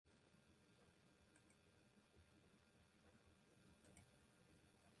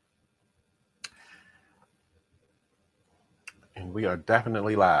We are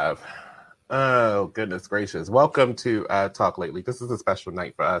definitely live. Oh, goodness gracious. Welcome to Talk Lately. This is a special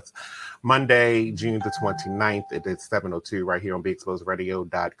night for us. Monday, June the 29th. It is 7:02 right here on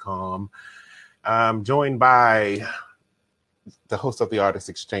BeExposedRadio.com. I'm joined by the host of the Artist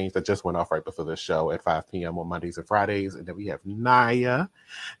Exchange that just went off right before this show at 5 p.m. on Mondays and Fridays. And then we have Naya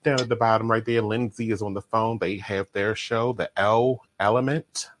down at the bottom right there. Lindsay is on the phone. They have their show, The L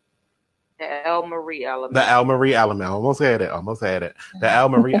Element. The El Marie Element. The El Marie Element. Almost had it. The El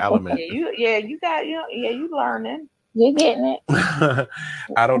Marie Element. you learning. You're getting it.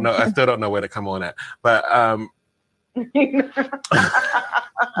 I don't know. I still don't know where to come on at. But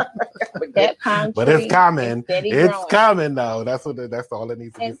that palm but tree it's coming. It's growing. Coming though. That's all it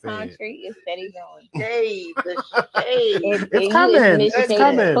needs to be said. That palm tree is steady growing. Shade, the shade. It's coming. It's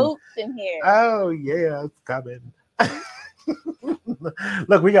coming. Boots in here. Oh yeah, it's coming.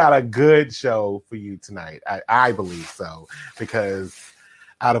 Look, we got a good show for you tonight. I believe so, because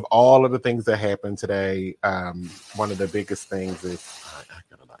out of all of the things that happened today, one of the biggest things is I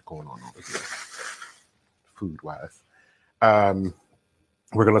got a lot going on over here, food wise.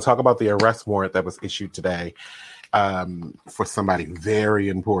 We're going to talk about the arrest warrant that was issued today for somebody very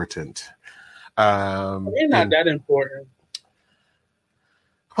important. They're not that important.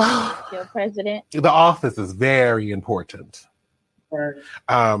 Well, your president. The office is very important. Right.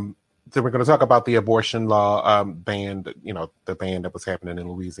 So we're going to talk about the abortion law ban, the ban that was happening in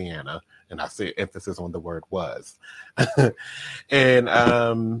Louisiana. And I say emphasis on the word was. And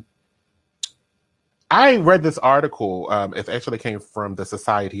I read this article. It actually came from the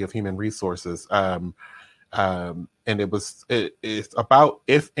Society of Human Resources. And it's about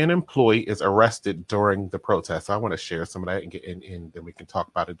if an employee is arrested during the protest. So I want to share some of that and then we can talk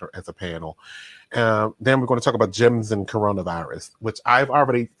about it as a panel. Then we're going to talk about gyms and coronavirus, which I've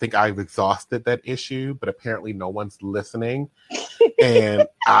exhausted that issue, but apparently no one's listening. And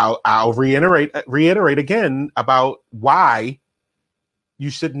I'll reiterate again about why you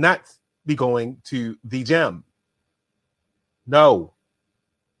should not be going to the gym. No.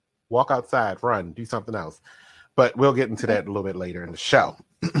 Walk outside, run, do something else. But we'll get into that a little bit later in the show.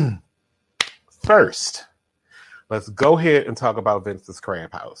 First, let's go ahead and talk about Vince's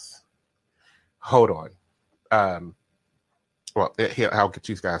Crab House. Hold on. I'll get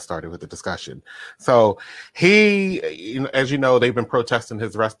you guys started with the discussion. So he, as you know, they've been protesting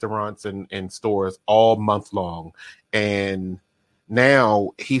his restaurants and stores all month long. And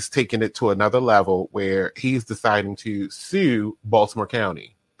now he's taking it to another level where he's deciding to sue Baltimore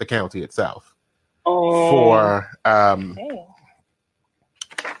County, the county itself, for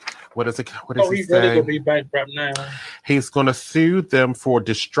what is it? What is he he's saying? ready to be bankrupt now. He's going to sue them for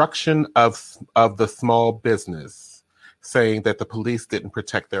destruction of the small business, saying that the police didn't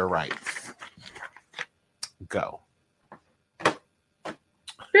protect their rights. Go,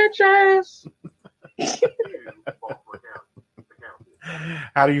 bitches.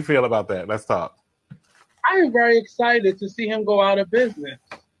 How do you feel about that? Let's talk. I am very excited to see him go out of business.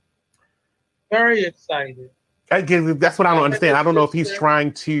 Very excited. That's what I don't understand. I don't know if he's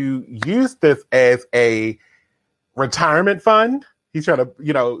trying to use this as a retirement fund. He's trying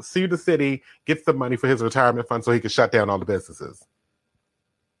to, sue the city, get some money for his retirement fund so he can shut down all the businesses.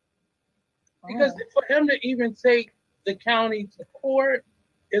 Because for him to even take the county to court,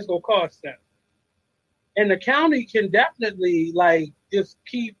 it's going to cost them. And the county can definitely, just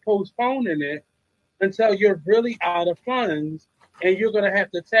keep postponing it until you're really out of funds. And you're going to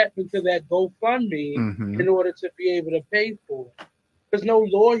have to tap into that GoFundMe in order to be able to pay for it. Because no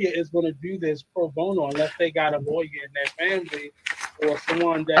lawyer is going to do this pro bono unless they got a lawyer in their family or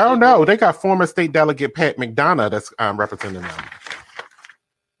someone that... Oh, no. They got former state delegate Pat McDonough that's representing them.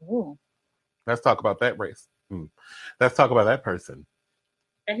 Ooh. Let's talk about that race. Let's talk about that person.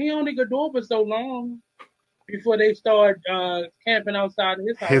 And he only could do it for so long before they start camping outside of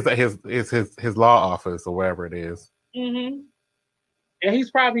his house. His law office or wherever it is. Mm-hmm. And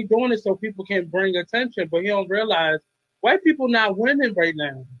he's probably doing it so people can bring attention, but he don't realize white people not winning right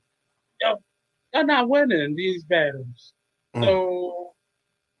now. They're not winning these battles. So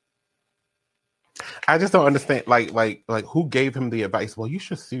I just don't understand. Like who gave him the advice? Well, you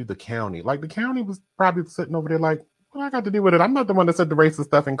should sue the county. Like the county was probably sitting over there like, what I got to do with it? I'm not the one that said the racist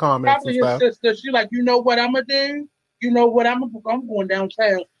stuff in comments. Probably his sister. She like, you know what I'm gonna do? You know what I'm going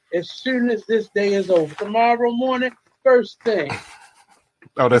downtown as soon as this day is over. Tomorrow morning, first thing.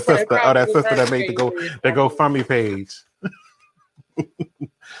 Oh, that sister that made the GoFundMe page.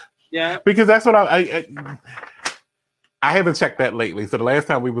 Yeah. Because that's what I haven't checked that lately. So the last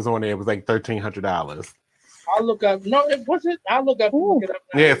time we was on there, it was like $1,300. I'll look up. No, it wasn't. I'll look up. Look it up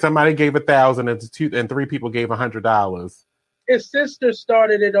now. Yeah, somebody gave 1,000 and 3 people gave $100. his sister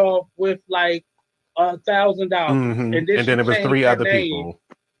started it off with like $1,000, Mhm. and then And then it was changed 3 her other name. people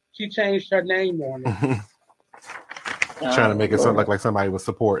She changed her name on it. trying to make it Lord. look like somebody was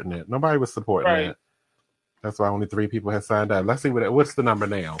supporting it. Nobody was supporting Right. that. That's why only 3 people had signed up. Let's see what's the number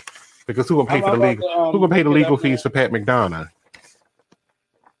now. Because who gonna pay I'm for the about legal? to, Who gonna pay the look it legal up fees now. for Pat McDonough?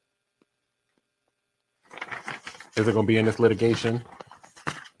 Is it gonna be in this litigation?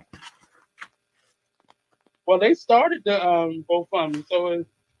 Well, they started the GoFundMe, so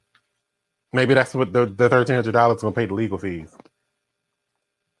Maybe that's what the $1,300 gonna pay the legal fees.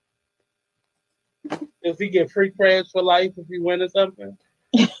 if he get free crabs for life if he win or something.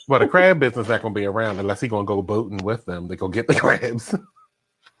 Well, the crab business not gonna be around unless he gonna go boating with them to go get the crabs.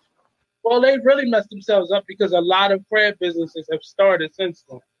 Well, they really messed themselves up because a lot of crab businesses have started since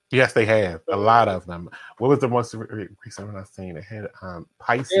then. Yes, they have a lot of them. What was the most recent one I seen? It had There's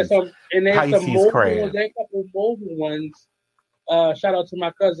Pisces. some Pisces mobile crab. ones. There's a couple mobile ones. Shout out to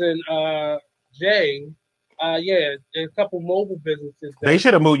my cousin Jay. Yeah, there's a couple mobile businesses. They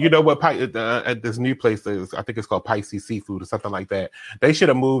should have moved. You know what? At this new place is, I think it's called Pisces Seafood or something like that. They should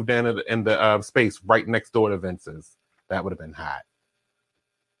have moved in the space right next door to Vince's. That would have been hot.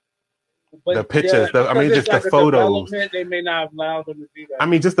 But The pictures, because just it's like the a photos. development, they may not allow them to do that. I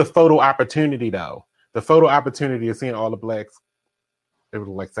mean, just the photo opportunity, though. The photo opportunity of seeing all the blacks. It would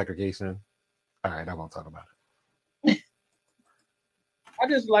look like segregation. All right, I won't talk about it. I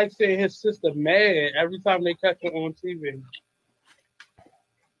just like seeing his sister mad every time they catch her on TV.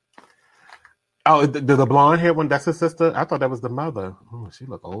 Oh, the blonde hair one, that's his sister? I thought that was the mother. Oh, she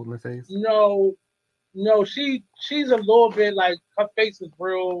look old in the face. No, she's a little bit like her face is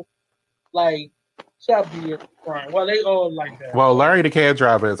real, like chubby and front. Well, they all like that. Well, Larry the cab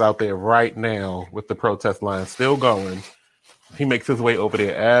driver is out there right now with the protest line still going. He makes his way over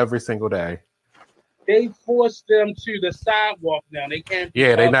there every single day. They forced them to the sidewalk now. They can't.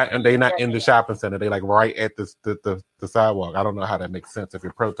 Yeah, they not in the shopping center. They like right at the sidewalk. I don't know how that makes sense. If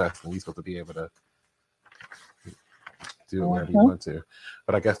you're protesting, you're supposed to be able to do it wherever you want to.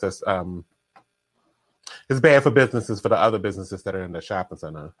 But I guess that's it's bad for businesses, for the other businesses that are in the shopping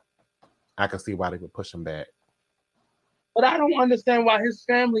center. I can see why they would push them back. But I don't understand why his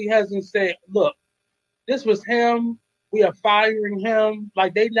family hasn't said, "Look, this was him. We are firing him."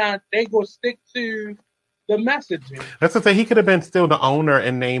 Like they go stick to the messaging. That's the thing. He could have been still the owner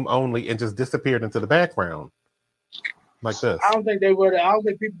and name only and just disappeared into the background like this. I don't think they would. I don't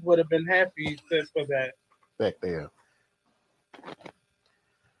think people would have been happy for that. Back there.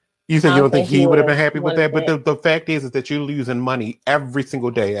 You said you don't think he would have been happy with that, but the fact is that you're losing money every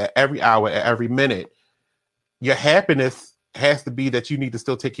single day, at every hour, at every minute. Your happiness has to be that you need to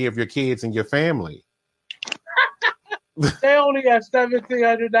still take care of your kids and your family. They only got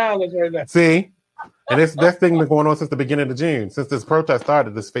 $1,700 right now. See, and that's thing been going on since the beginning of June, since this protest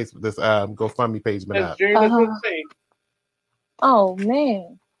started. This GoFundMe page been up. June the 15th. Oh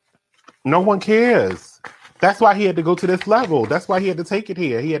man. No one cares. That's why he had to go to this level. That's why he had to take it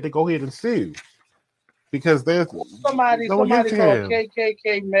here. He had to go ahead and sue because there's somebody called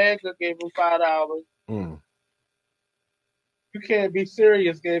KKK Mega gave him $5. You can't be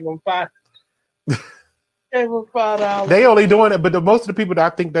serious. Gave him $5. Gave him $5. They only doing it, but most of the people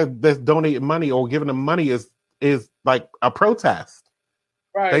that I think that's donating money or giving them money is like a protest.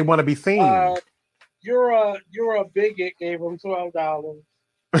 Right. They want to be seen. You're a bigot. Gave him $12.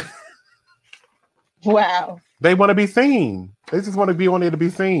 Wow. They want to be seen. They just want to be on there to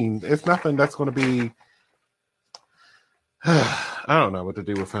be seen. It's nothing that's going to be. I don't know what to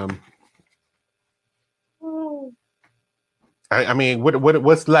do with him. I mean,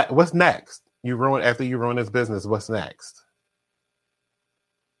 what's next? After you ruin his business. What's next?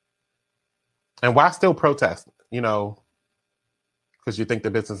 And why still protest? You know, because you think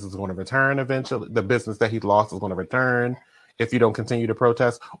the business is going to return eventually. The business that he lost is going to return if you don't continue to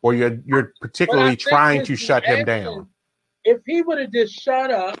protest, or you're particularly trying to shut him down. If he would have just shut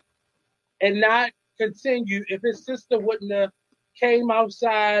up and not continue, if his sister wouldn't have came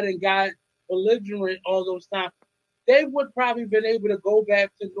outside and got belligerent all those times, they would probably been able to go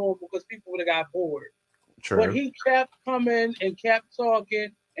back to normal because people would have got bored. True. But he kept coming and kept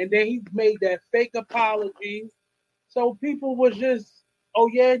talking, and then he made that fake apology. So people was just, oh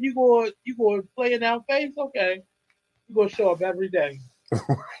yeah, you go play in our face, okay? You gonna show up every day.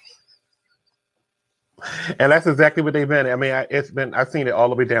 And that's exactly what they've been. I mean, I've seen it all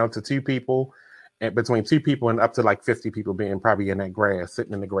the way down to 2 people, and between 2 people and up to like 50 people being probably in that grass,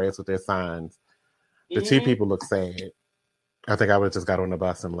 sitting in the grass with their signs. The 2 people look sad. I think I would have just got on the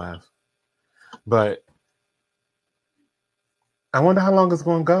bus and left. But I wonder how long it's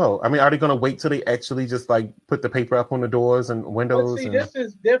going to go. I mean, are they going to wait till they actually just like put the paper up on the doors and But windows? see, And this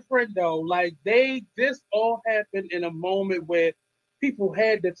is different though. Like this all happened in a moment where people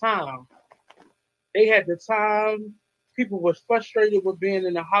had the time. They had the time. People were frustrated with being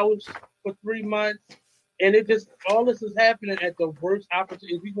in the house for 3 months, and it just all this is happening at the worst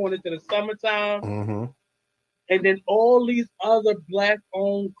opportunity. We going into the summertime, hmm and then all these other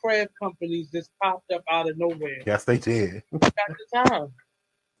black-owned craft companies just popped up out of nowhere. yes, they did. Got the time.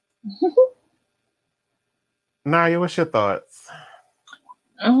 Naya, what's your thoughts?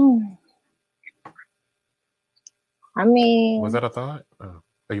 Oh, I mean, Was that a thought? Oh,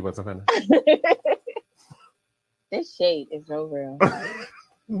 you wasn't finished. this shade is so real. I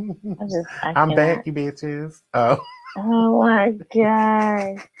I'm cannot. back, you bitches. Oh, Oh my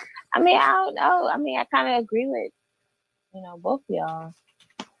god. I mean, I don't know. I mean, I kind of agree with both of y'all.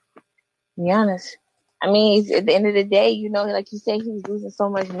 To be honest. I mean, at the end of the day, like you said, he's losing so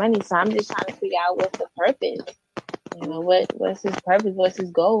much money. So I'm just trying to figure out what's the purpose. What's his purpose? What's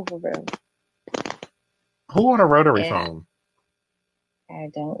his goal for real? who on a rotary Yeah. phone? I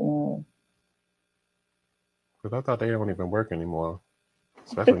don't know. Because I thought they don't even work anymore,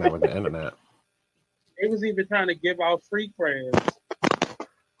 especially now with the internet. They was even trying to give out free crabs.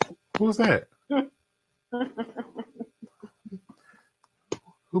 Who's that?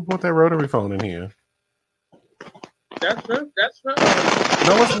 Who brought that rotary phone in here? That's right.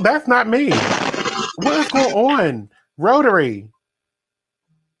 No, that's not me. What is going on? Rotary.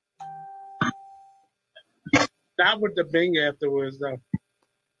 Not with the Bing afterwards though.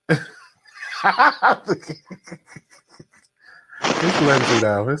 It's Lindsay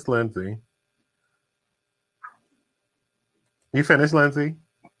now. It's Lindsay. You finished, Lindsay?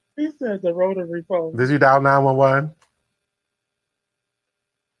 He said the rotary phone. Did you dial 911?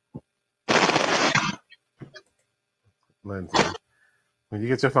 Lindsay, when you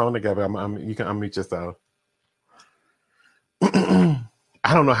get your phone together, you can unmute yourself.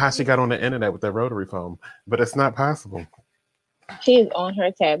 I don't know how she got on the internet with that rotary phone, but it's not possible. She's on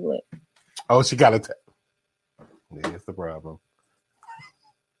her tablet. Oh, she got a That's the problem.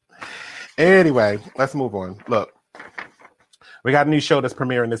 Anyway, let's move on. Look, we got a new show that's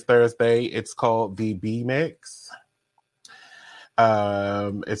premiering this Thursday. It's called The B Mix.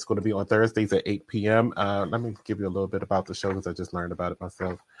 It's going to be on Thursdays at 8 p.m. Let me give you a little bit about the show because I just learned about it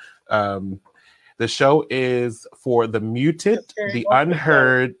myself. The show is for the muted, the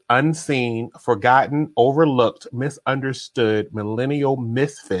unheard, unseen, forgotten, overlooked, misunderstood, millennial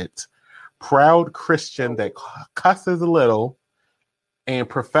misfit, proud Christian that cusses a little, and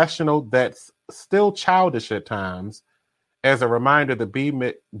professional that's still childish at times. As a reminder, the be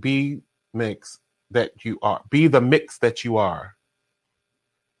mix that you are. Be the mix that you are.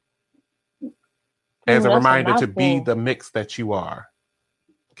 As a reminder to be the mix that you are.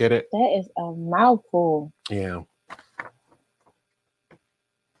 Get it? That is a mouthful. Yeah.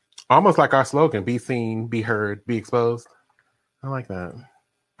 Almost like our slogan, be seen, be heard, be exposed. I like that.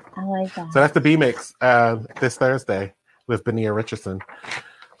 I like that. So that's the B Mix this Thursday with Benia Richardson.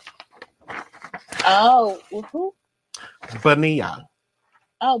 Oh, who? Benia.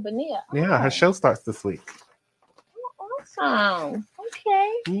 Oh, Benia. Yeah, her show starts this week. Awesome.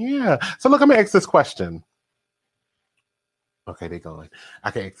 Okay. Yeah. So look, I'm going to ask this question. Okay, they're going.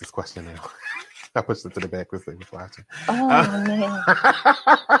 I can ask this question now. I pushed it to the back because they was watching. Oh, man.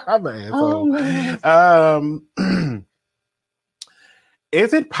 I'm an asshole. Man.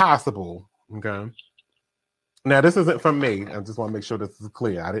 Is it possible, okay? Now, this isn't from me. I just want to make sure this is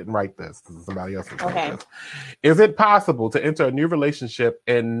clear. I didn't write this. This is somebody else. Okay. This. Is it possible to enter a new relationship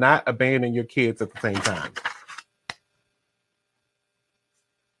and not abandon your kids at the same time?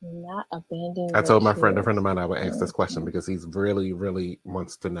 Not abandon. I told a friend of mine I would ask this question because he's really, really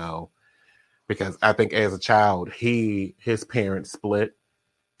wants to know. Because I think as a child, his parents split,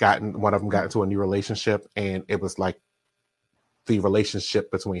 one of them got into a new relationship, and it was like the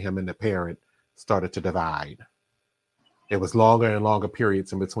relationship between him and the parent started to divide. It was longer and longer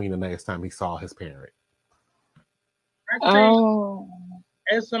periods in between the next time he saw his parent. I think,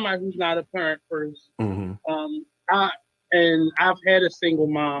 as somebody who's not a parent first, I've had a single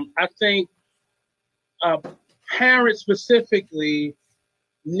mom. I think parents specifically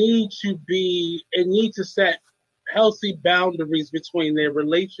need to set healthy boundaries between their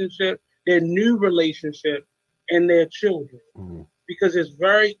relationship, their new relationship, and their children. Mm-hmm. Because it's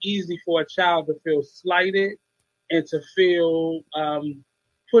very easy for a child to feel slighted and to feel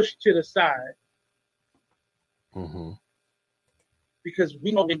pushed to the side. Mm-hmm. Because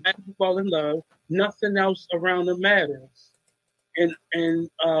we know when people fall in love, nothing else around them matters. And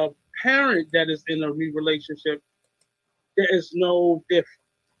a parent that is in a new relationship there is no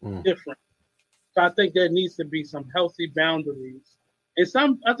Mm. different. So I think there needs to be some healthy boundaries.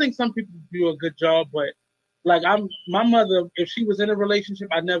 And I think some people do a good job, but like my mother, if she was in a relationship,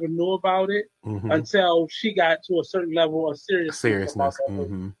 I never knew about it Mm-hmm. until she got to a certain level of seriousness about Seriousness. that.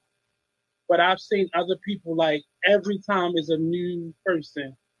 Mm-hmm. But I've seen other people, like every time is a new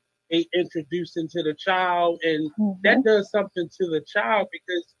person they introduce into the child, and that does something to the child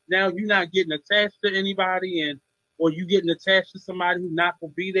because now you're not getting attached to anybody, or you getting attached to somebody who's not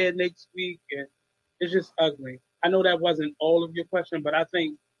gonna be there next week, and it's just ugly. I know that wasn't all of your question, but I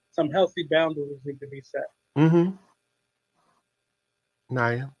think some healthy boundaries need to be set. Mm-hmm.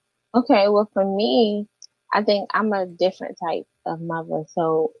 Naya. Okay, well, for me, I think I'm a different type of mother.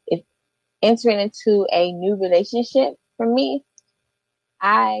 So if entering into a new relationship for me,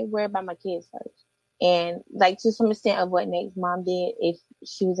 I worry about my kids first. And like to some extent of what Nate's mom did, if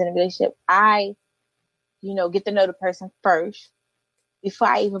she was in a relationship, I, get to know the person first before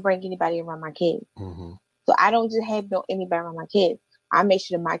I even bring anybody around my kids. Mm-hmm. So I don't just have anybody around my kids. I make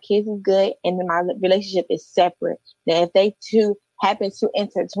sure that my kids is good and then my relationship is separate. Now, if they two happen to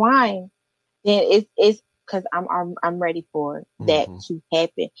intertwine, then it's because I'm ready for that Mm-hmm. to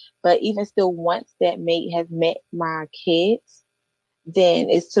happen. But even still, once that mate has met my kids, then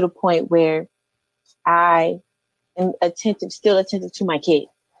it's to the point where I am still attentive to my kids.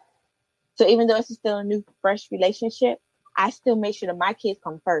 So even though it's still a new, fresh relationship, I still make sure that my kids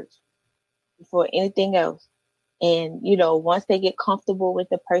come first before anything else. And, once they get comfortable with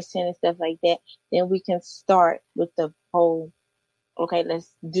the person and stuff like that, then we can start with the whole, okay,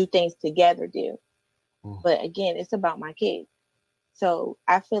 let's do things together deal. Mm-hmm. But again, it's about my kids. So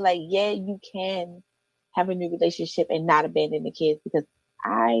I feel like, yeah, you can have a new relationship and not abandon the kids because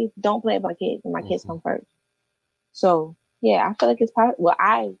I don't play about kids and my kids come first. So yeah, I feel like it's possible. Well,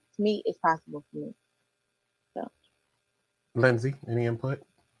 to me, it's possible for me. So, Lindsay, any input?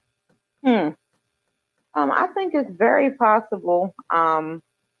 I think it's very possible.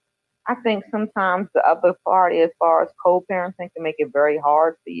 I think sometimes the other party, as far as co-parenting, can make it very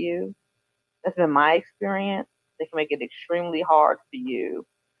hard for you. That's been my experience. They can make it extremely hard for you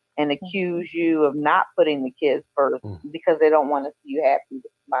and accuse you of not putting the kids first because they don't want to see you happy with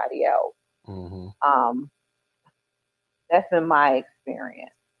somebody else. Mm-hmm. That's been my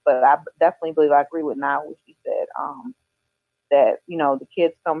experience. But I definitely believe I agree with Nile what she said. That the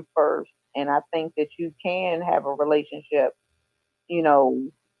kids come first, and I think that you can have a relationship,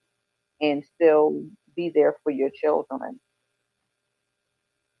 and still be there for your children.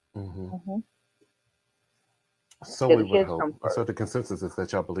 Mm-hmm. So we The would kids hope. come first. So the consensus is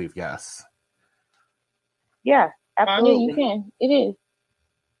that y'all believe yes. Yeah, absolutely. Yeah, you can. It is.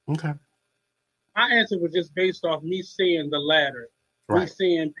 Okay. My answer was just based off me seeing the latter. Right. Me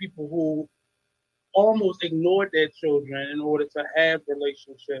seeing people who almost ignored their children in order to have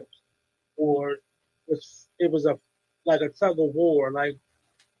relationships, or it was like a tug of war, like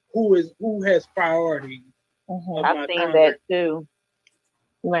who has priority. I've seen that too.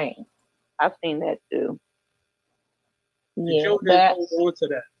 Right. I've seen that too. Yeah, but hold on to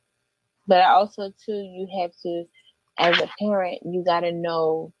that. But also too, you have to, as a parent, you got to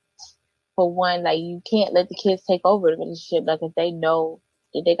know, for one, like you can't let the kids take over the relationship. Like if they know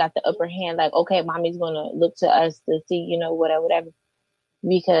that they got the upper hand, like okay, mommy's gonna look to us to see, whatever,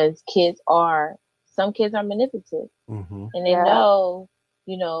 because some kids are manipulative, and they know,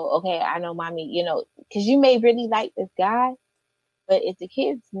 okay, I know mommy, because you may really like this guy, but if the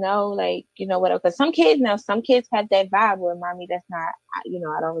kids know, like, whatever, because some kids have that vibe where mommy, that's not, I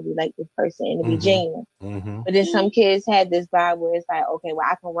don't really like this person, and to be genuine. But then some kids have this vibe where it's like, okay, well,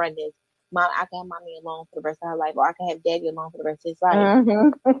 I can run this. Mom, I can have mommy alone for the rest of her life, or I can have daddy alone for the rest of his life.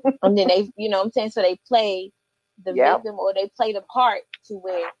 And then they, what I'm saying? So they play the victim, or they play the part to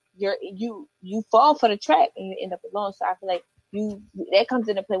where you fall for the trap and you end up alone. So I feel like that comes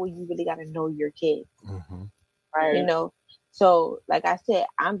into play where you really got to know your kid. Right. So like I said,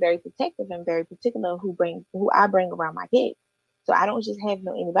 I'm very protective and very particular who I bring around my kids. So I don't just have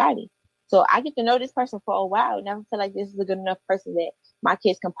anybody. So I get to know this person for a while and never feel like this is a good enough person that my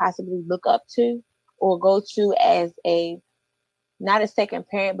kids can possibly look up to or go to as not a second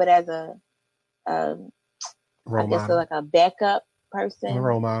parent, but as a role I guess model. like a backup person. A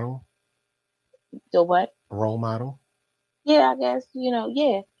role model. So what? A role model. Yeah, I guess,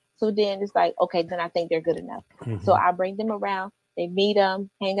 yeah. So then it's like, okay, then I think they're good enough. So I bring them around, they meet them,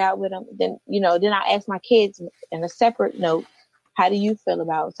 hang out with them. Then, then I ask my kids in a separate note, how do you feel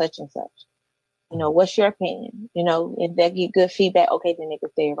about such and such? What's your opinion? If they get good feedback, okay, then they can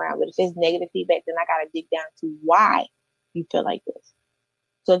stay around. But if it's negative feedback, then I got to dig down to why you feel like this.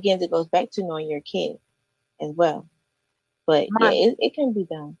 So again, it goes back to knowing your kid as well. But Monty, yeah, it can be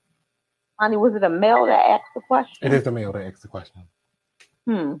done. Monty, was it a male that asked the question? It is the male that asks the question.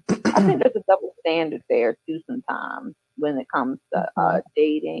 I think there's a double standard there too sometimes when it comes to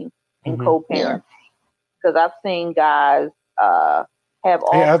dating and co-parenting. Because I've seen guys have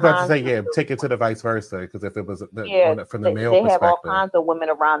all Yeah, I was about to kinds say, yeah, take it to the vice versa. Because if it was from the male they perspective, have all kinds of women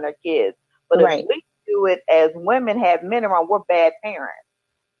around their kids. But if we do it as women have men around, we're bad parents.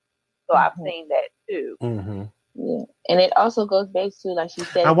 So I've seen that too. Yeah, and it also goes back to, like she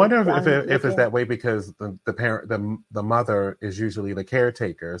said. I wonder if it's that way because the parent, the mother is usually the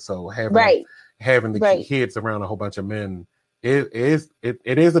caretaker. So having the kids around a whole bunch of men it is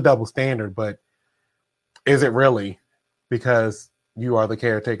a double standard. But is it really? Because you are the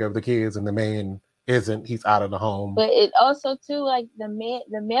caretaker of the kids and the man isn't. He's out of the home. But it also too, like the male,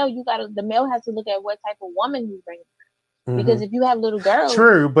 the male has to look at what type of woman he's bringing. Because if you have little girls,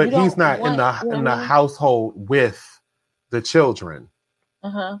 true, but he's not in the household with the children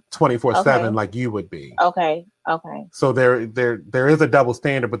 24/7 like you would be. Okay. So there is a double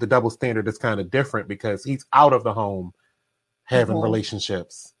standard, but the double standard is kind of different because he's out of the home having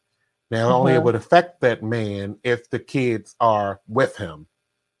relationships. Now, only it would affect that man if the kids are with him.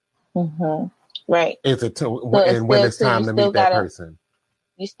 Right. Is it when it's time to meet that person?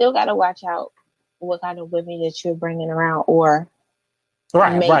 You still got to watch out what kind of women that you're bringing around, or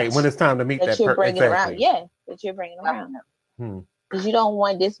right when it's time to meet that you're bringing around. Yeah, that you're bringing around. Because you don't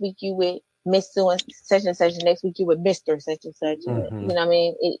want this week you with Miss such and such, and next week you with Mr. such and such. You know what I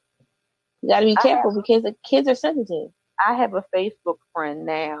mean? You got to be careful because the kids are sensitive. I have a Facebook friend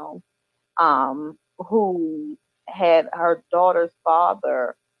now who had her daughter's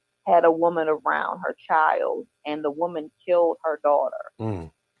father had a woman around her child, and the woman killed her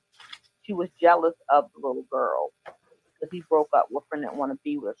daughter. She was jealous of the little girl because he broke up with her and didn't want to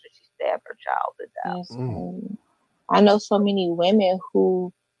be with her, so she stabbed her child to death. I know so many women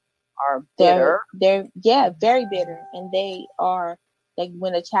who are bitter. They're very bitter, and they are like,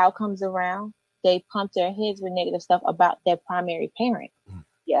 when a child comes around, they pump their heads with negative stuff about their primary parent.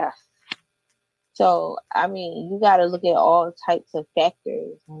 Yes. So I mean, you got to look at all types of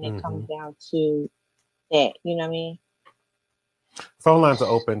factors when it comes down to that. You know what I mean? Phone lines are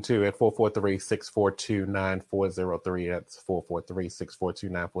open too at 443-642-9403. That's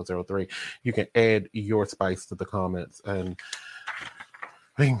 443-642-9403. You can add your spice to the comments and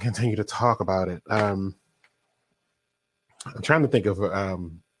we can continue to talk about it. I'm trying to think of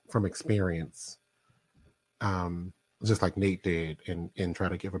from experience, just like Nate did, and try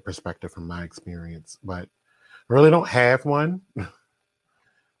to give a perspective from my experience. But I really don't have one,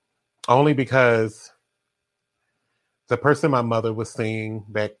 only because the person my mother was seeing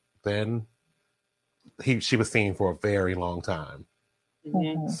back then, she was seeing for a very long time.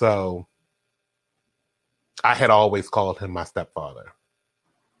 So I had always called him my stepfather.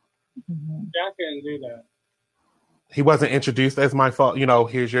 I can't do that. He wasn't introduced as my father.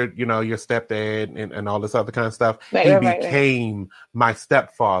 Here's your stepdad and all this other kind of stuff. He became my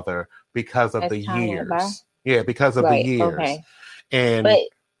stepfather because of the years. Yeah, because of the years. Okay. And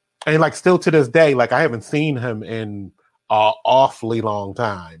like still to this day, like I haven't seen him in an awfully long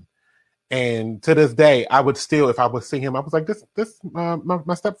time. And to this day, I would still, if I would see him, I was like, this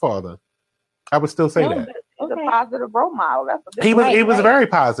my stepfather. I would still say that. He's a positive role model. That's he was very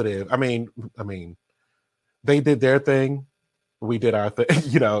positive. I mean, they did their thing, we did our thing,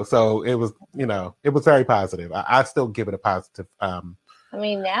 so it was, it was very positive. I still give it a positive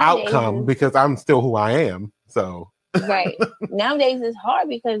outcome because I'm still who I am. So nowadays it's hard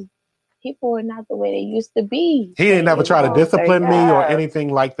because people are not the way they used to be. He didn't ever try to discipline me or anything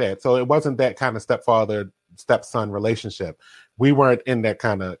like that. So it wasn't that kind of stepson relationship. We weren't in that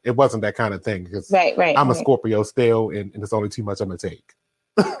kind of, it wasn't that kind of thing because I'm a Scorpio still, and it's only too much I'm going to take.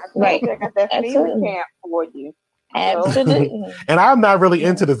 I got that FEMA camp for you. Absolutely. And I'm not really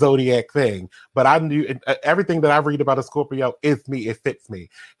into the zodiac thing, but I knew everything that I read about a Scorpio is me. It fits me.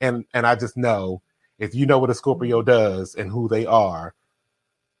 And I just know if you know what a Scorpio does and who they are,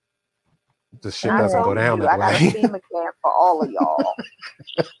 the shit doesn't go down that way. I got a FEMA camp for all of y'all.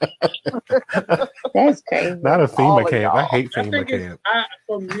 That's crazy. Not a FEMA camp. I hate FEMA camp.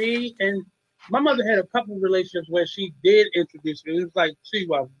 For me, and my mother had a couple of relationships where she did introduce me. It was like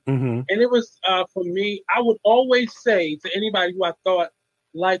 2 of them. And it was, for me, I would always say to anybody who I thought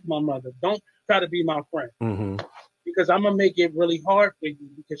liked my mother, don't try to be my friend. Because I'm going to make it really hard for you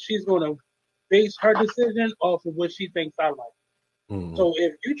because she's going to base her decision off of what she thinks I like. So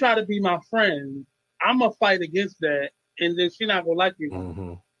if you try to be my friend, I'm going to fight against that, and then she's not going to like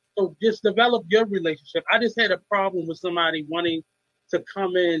you. So just develop your relationship. I just had a problem with somebody wanting to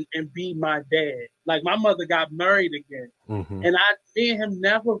come in and be my dad. Like my mother got married again, Mm-hmm. and me and him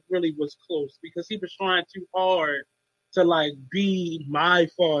never really was close because he was trying too hard to like be my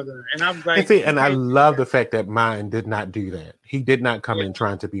father, and I was like, And see, and I love the fact that mine did not do that. He did not come in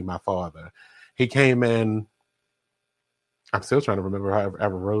trying to be my father. He came in. I'm still trying to remember how I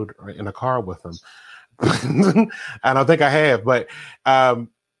ever rode in a car with him. I don't think I have, but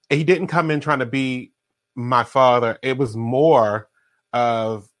he didn't come in trying to be my father. It was more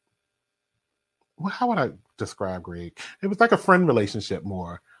of, well, how would I describe Greg? It was like a friend relationship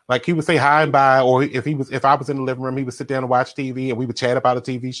more. Like he would say hi and bye, or if I was in the living room, he would sit down and watch TV, and we would chat about a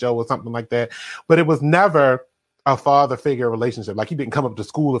TV show or something like that. But it was never a father figure relationship. Like he didn't come up to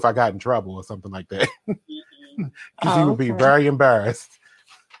school if I got in trouble or something like that, because he would be very embarrassed.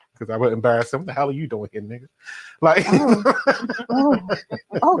 Because I would embarrass him. What the hell are you doing here, nigga? Like,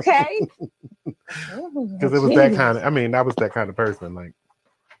 okay. Because it was that kind of. I mean, I was that kind of person. Like,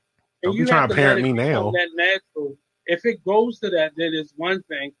 don't be trying to parent me now. That natural. If it goes to that, then it's one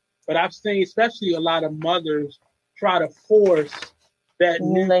thing. But I've seen, especially a lot of mothers, try to force that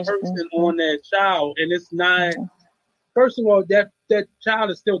new person on their child, and it's not. First of all, that child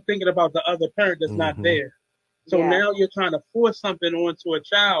is still thinking about the other parent that's not there. So now you're trying to force something onto a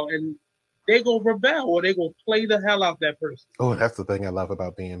child, and they go rebel or they go play the hell out that person. Oh, that's the thing I love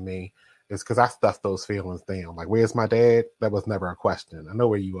about being me. Is because I stuff those feelings down. Like, where's my dad? That was never a question. I know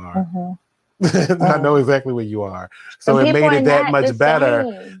where you are. I know exactly where you are. So it made it that much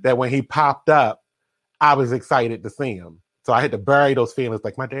better that when he popped up, I was excited to see him. So I had to bury those feelings.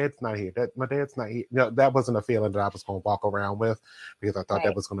 Like, my dad's not here. My dad's not here. You know, that wasn't a feeling that I was going to walk around with because I thought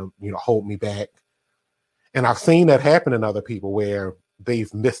that was going to, hold me back. And I've seen that happen in other people where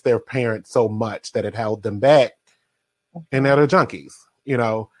they've missed their parents so much that it held them back, and now they're junkies,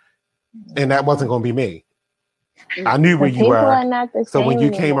 and that wasn't going to be me. I knew where you were. So when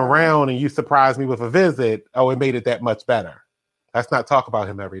you came around and you surprised me with a visit, it made it that much better. Let's not talk about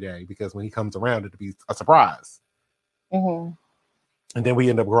him every day, because when he comes around, it'll be a surprise. And then we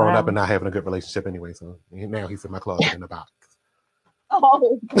end up growing up and not having a good relationship anyway. So now he's in my closet in a box.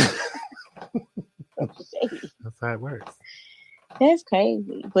 That's how it works. That's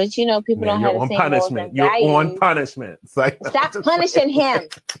crazy. But people don't have the same punishment. You're on punishment. Like, stop punishing him.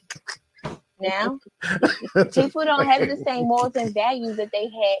 Now, people don't have the same morals and values that they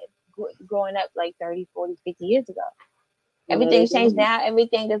had growing up like 30, 40, 50 yeyears ago. Everything's changed now.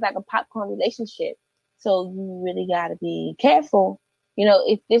 Everything is like a popcorn relationship. So you really got to be careful.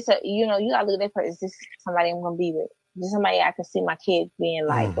 If this, you got to look at that person. Is this somebody I'm going to be with? Is this somebody I can see my kids being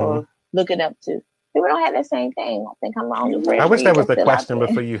like or looking up to? People don't have the same thing. I think I'm wrong. I wish that was the question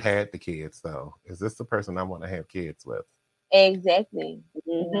before you had the kids, though. Is this the person I want to have kids with? Exactly.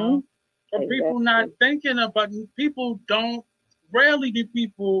 But people not thinking about, rarely do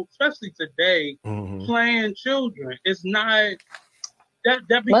people, especially today, playing children. It's not, that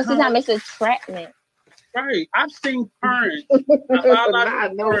becomes, most of the time it's a entrapment. Right. I've seen parents, a lot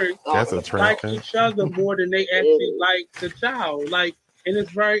of parents like each other more than they actually like the child. Like, and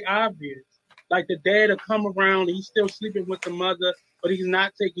it's very obvious. Like the dad will come around, and he's still sleeping with the mother, but he's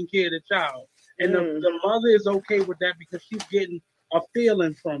not taking care of the child. And the mother is okay with that because she's getting a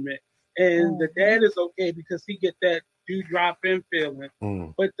feeling from it. And the dad is okay because he get that drop-in feeling.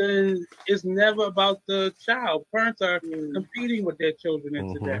 But then it's never about the child. Parents are competing with their children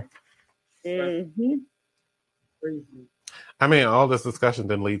in today. Crazy. I mean, all this discussion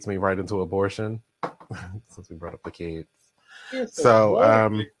then leads me right into abortion, since we brought up the kids.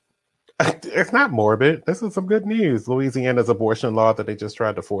 So, it's not morbid. This is some good news. Louisiana's abortion law that they just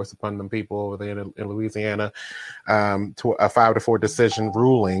tried to force upon them people over there in Louisiana, to a 5-4 decision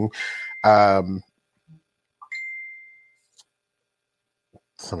ruling.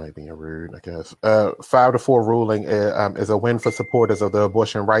 Somebody being rude, I guess. 5-4 ruling is a win for supporters of the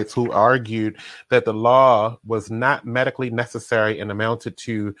abortion rights who argued that the law was not medically necessary and amounted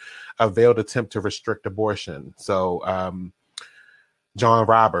to a veiled attempt to restrict abortion. So, John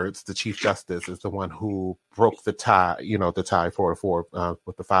Roberts, the Chief Justice, is the one who broke the tie, the tie 4-4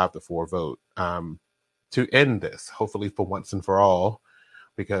 with the 5-4 vote to end this, hopefully for once and for all,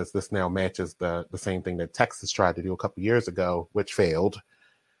 because this now matches the same thing that Texas tried to do a couple years ago, which failed.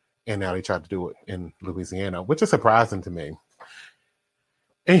 And now they tried to do it in Louisiana, which is surprising to me.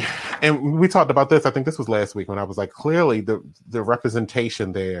 And we talked about this, I think this was last week, when I was like, clearly the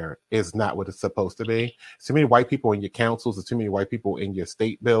representation there is not what it's supposed to be. It's too many white people in your councils, there's too many white people in your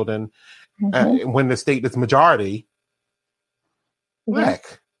state building. When the state is majority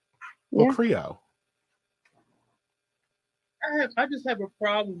Black or Creole. I just have a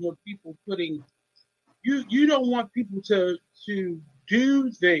problem with people putting, you don't want people to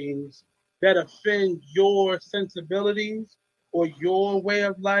do things that offend your sensibilities or your way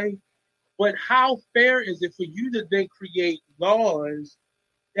of life. But how fair is it for you to then create laws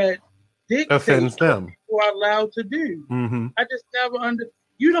that dictate Offends what them. people are allowed to do? Mm-hmm. I just never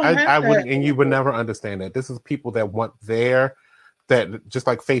You don't have I to wouldn't, have and you would never understand that. This is people that want that just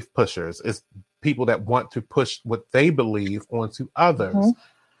like faith pushers, is people that want to push what they believe onto others.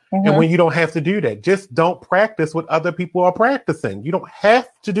 Mm-hmm. And when you don't have to do that, just don't practice what other people are practicing. You don't have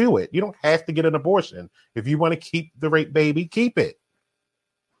to do it. You don't have to get an abortion. If you want to keep the rape baby, keep it.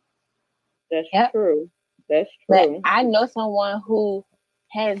 That's true. That's But true. I know someone who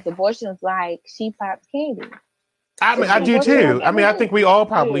has abortions like she pops candy. I mean, I do too. I mean, I think we all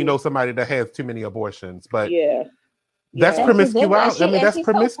probably know somebody that has too many abortions, but yeah. that's promiscuous. I mean, that's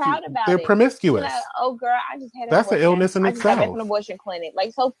promiscuous. They're promiscuous. Like, oh, girl, I just had an that's abortion. an illness in I just got back itself. from an abortion clinic.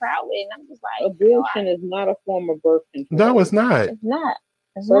 Like, so proud with it. And I'm just like, abortion is not a form of birth control. No, it's not. It's not.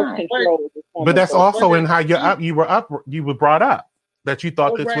 It's birth not. control is a form But of that's birth also in control. how you were brought up, that you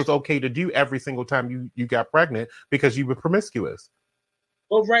thought this right. was okay to do every single time you got pregnant because you were promiscuous.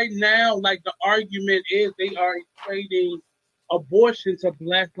 But right now, like, the argument is they are equating abortion to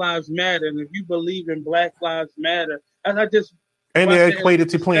Black Lives Matter. And if you believe in Black Lives Matter, and they equate it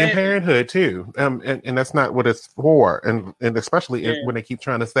to Planned Parenthood too, and that's not what it's for. And especially when they keep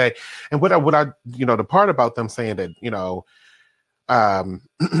trying to say, and what I the part about them saying that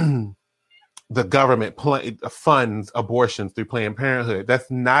the government funds abortions through Planned Parenthood. That's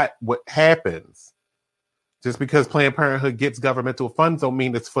not what happens. Just because Planned Parenthood gets governmental funds don't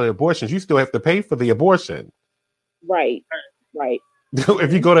mean it's for abortions. You still have to pay for the abortion. Right.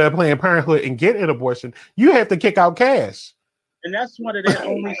 If you go to a Planned Parenthood and get an abortion, you have to kick out cash. And that's one of their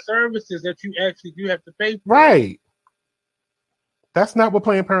only services that you actually do have to pay for. Right. That's not what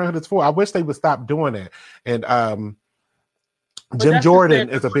Planned Parenthood is for. I wish they would stop doing that. And Jim Jordan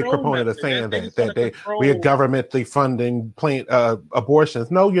is a big proponent of saying that we are governmentally funding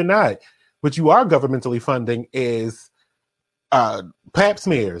abortions. No, you're not. What you are governmentally funding is pap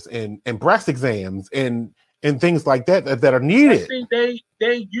smears and breast exams and things like that are needed. See,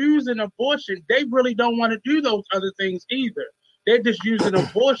 they use an abortion. They really don't want to do those other things either. They're just using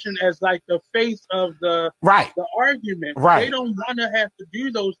abortion as like the face of the argument. Right. They don't want to have to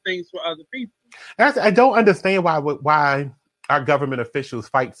do those things for other people. I don't understand why our government officials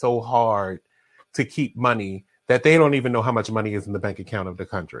fight so hard to keep money that they don't even know how much money is in the bank account of the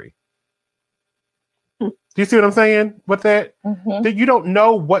country. Do you see what I'm saying with that? Mm-hmm. That you don't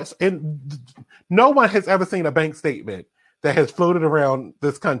know what's in. No one has ever seen a bank statement that has floated around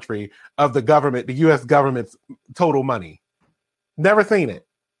this country of the government, the U.S. government's total money. Never seen it.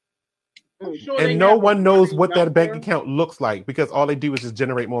 Sure, and no one knows what that bank account looks like because all they do is just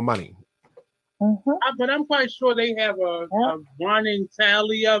generate more money. Mm-hmm. But I'm quite sure they have a running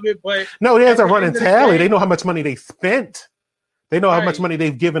tally of it. But no, there's a running tally. They know how much money they spent. They know how much money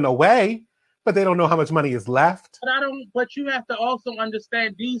they've given away, but they don't know how much money is left. But you have to also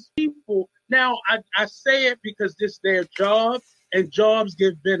understand these people. Now, I say it because this is their job, and jobs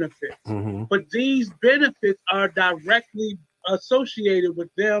give benefits. Mm-hmm. But these benefits are directly associated with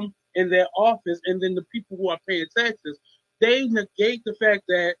them in their office, and then the people who are paying taxes. They negate the fact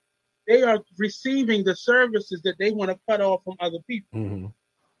that they are receiving the services that they want to cut off from other people. Mm-hmm.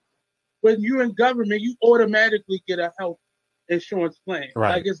 When you're in government, you automatically get a health insurance plan.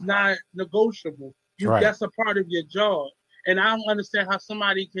 Right. Like, it's not negotiable. That's a part of your job. And I don't understand how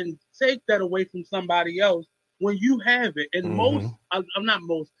somebody can take that away from somebody else when you have it. And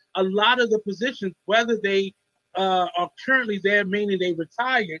a lot of the positions, whether they are currently there, meaning they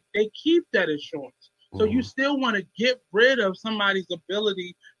retired, they keep that insurance. So you still want to get rid of somebody's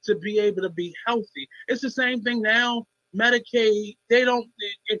ability to be able to be healthy. It's the same thing now. Medicaid,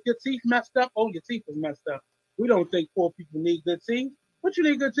 if your teeth messed up, your teeth is messed up. We don't think poor people need good teeth. What you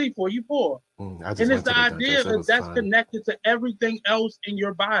need good teeth for? You poor. And it's the idea that's connected to everything else in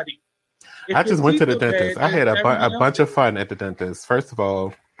your body. I just went to the dentist. I had a bunch of fun at the dentist. First of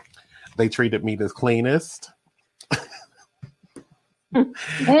all, they treated me the cleanest.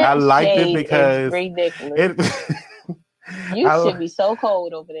 I liked it because ridiculous. You should be so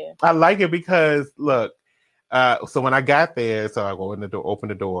cold over there. I like it because look, so when I got there, so I go in the door, open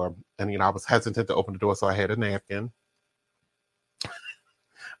the door, and I was hesitant to open the door, so I had a napkin.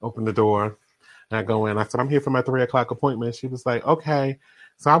 Open the door, and I go in. I said, "I'm here for my 3:00 appointment." She was like, "Okay."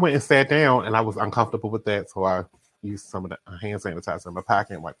 So I went and sat down, and I was uncomfortable with that, so I used some of the hand sanitizer in my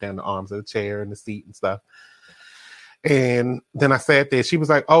pocket and wiped down the arms of the chair and the seat and stuff. And then I sat there. She was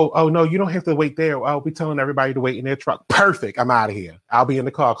like, oh, no, you don't have to wait there. I'll be telling everybody to wait in their truck. Perfect. I'm out of here. I'll be in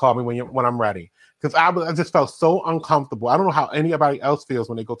the car. Call me when I'm ready. because I just felt so uncomfortable. I don't know how anybody else feels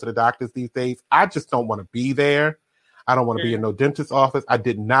when they go to the doctors these days. I just don't want to be there. I don't want to be in no dentist's office. I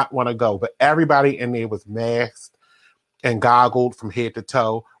did not want to go, but everybody in there was masked and goggled from head to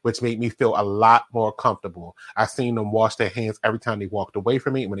toe, which made me feel a lot more comfortable. I seen them wash their hands every time they walked away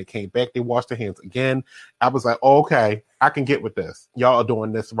from me. And when they came back, they washed their hands again. I was like, okay, I can get with this. Y'all are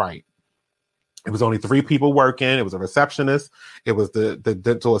doing this right. It was only 3 people working. It was a receptionist. It was the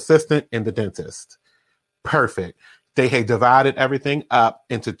dental assistant and the dentist. Perfect. They had divided everything up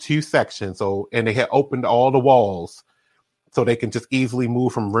into 2 sections. And they had opened all the walls so they can just easily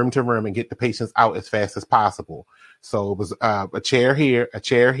move from room to room and get the patients out as fast as possible. So it was a chair here, a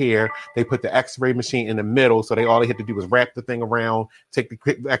chair here. They put the x-ray machine in the middle. So all they had to do was wrap the thing around, take the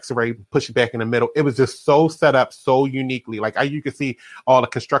quick x-ray, push it back in the middle. It was just so set up so uniquely. Like you could see all the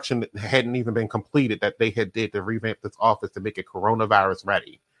construction that hadn't even been completed that they had did to revamp this office to make it coronavirus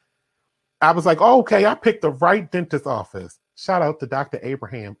ready. I was like, oh, okay, I picked the right dentist office. Shout out to Dr.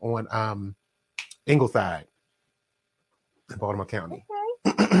 Abraham on Ingleside in Baltimore County.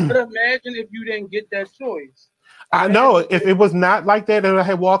 But imagine if you didn't get that choice. I know. If it was not like that, and I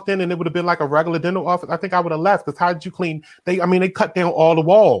had walked in and it would have been like a regular dental office, I think I would have left. Because how did you clean? They cut down all the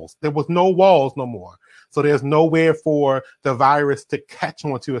walls. There was no walls no more. So there's nowhere for the virus to catch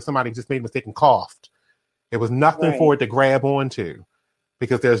onto if somebody just made a mistake and coughed. There was nothing for it to grab onto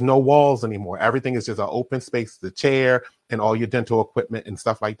because there's no walls anymore. Everything is just an open space, the chair and all your dental equipment and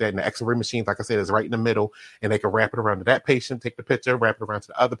stuff like that. And the x-ray machine, like I said, is right in the middle. And they can wrap it around to that patient, take the picture, wrap it around to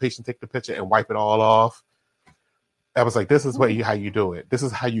the other patient, take the picture, and wipe it all off. I was like, this is how you do it. This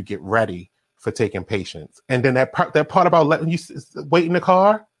is how you get ready for taking patients. And then that part about letting you wait in the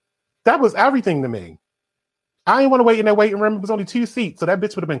car, that was everything to me. I didn't want to wait in that waiting room. It was only 2 seats. So that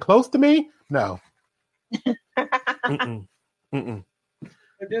bitch would have been close to me? No. Mm-mm. Mm-mm.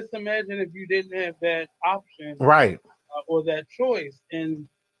 But just imagine if you didn't have that option. Right. Or that choice. And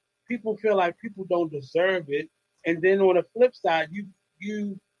people feel like people don't deserve it. And then on the flip side,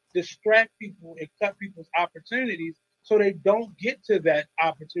 you distract people and cut people's opportunities so they don't get to that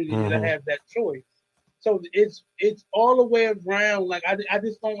opportunity to have that choice. So it's all the way around. Like I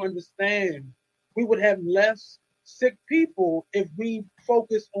just don't understand. We would have less sick people if we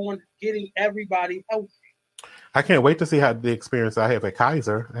focus on getting everybody healthy. I can't wait to see how the experience I have at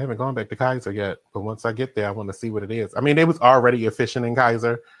Kaiser. I haven't gone back to Kaiser yet, but once I get there, I want to see what it is. I mean, it was already efficient in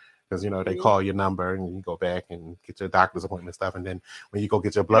Kaiser because, they call your number and you go back and get your doctor's appointment and stuff. And then when you go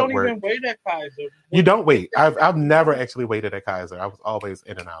get your blood work. You don't even wait at Kaiser. You don't wait. I've never actually waited at Kaiser. I was always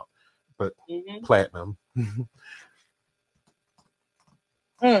in and out, but platinum.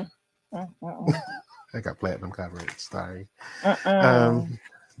 I got platinum coverage. Sorry.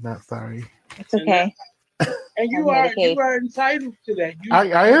 Not sorry. It's okay. And you are entitled to that.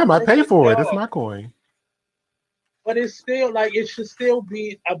 I am. I pay for it. It's my coin. But it's still like it should still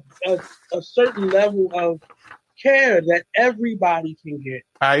be a certain level of care that everybody can get.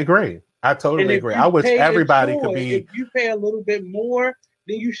 I agree. I totally agree. I wish everybody could be. If you pay a little bit more,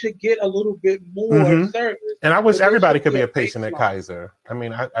 then you should get a little bit more service. And I wish everybody could be a patient at Kaiser. I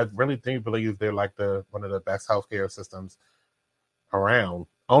mean, I really do believe they're like one of the best healthcare systems around.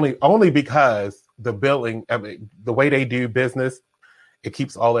 Only because the billing, the way they do business, it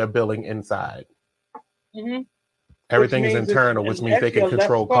keeps all their billing inside. Everything is internal, which means they can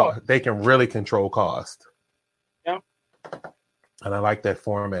control cost. They can really control cost. Yeah. And I like that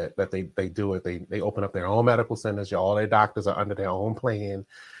format that they do it. They open up their own medical centers. All their doctors are under their own plan,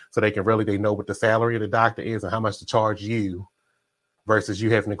 so they know what the salary of the doctor is and how much to charge you, versus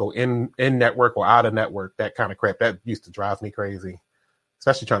you having to go in network or out of network. That kind of crap that used to drive me crazy.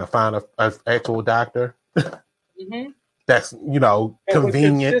 Especially trying to find an actual doctor. That's,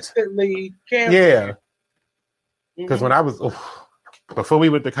 convenient. Consistently yeah. Because when I was, before we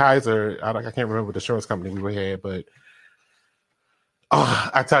went to Kaiser, I can't remember the insurance company we had, but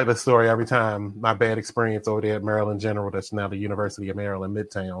I tell you the story every time. My bad experience over there at Maryland General, that's now the University of Maryland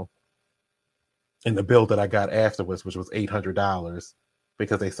Midtown. And the bill that I got afterwards, which was $800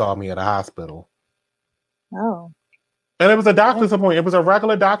 because they saw me at a hospital. Oh. And it was a doctor's appointment. It was a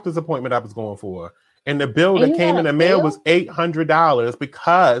regular doctor's appointment I was going for. And the bill that came in the mail was $800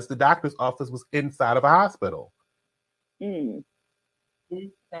 because the doctor's office was inside of a hospital. No.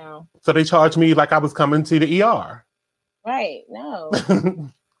 So they charged me like I was coming to the ER. Right. No.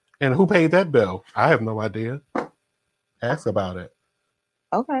 And who paid that bill? I have no idea. Ask about it.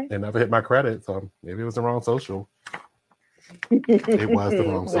 Okay. It never hit my credit, so maybe it was the wrong social. It was the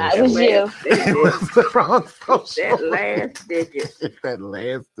wrong social. It was you. It was the wrong social. That last digit. That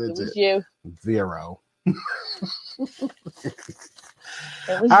last digit. It was you. 0.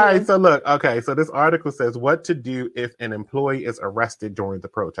 It was All right, you. so look, okay, so this article says what to do if an employee is arrested during the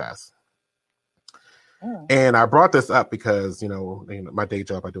protest. And I brought this up because, my day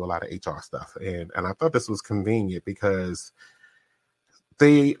job, I do a lot of HR stuff. And I thought this was convenient because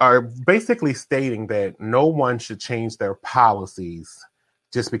they are basically stating that no one should change their policies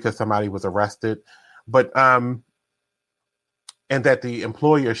just because somebody was arrested. But, and that the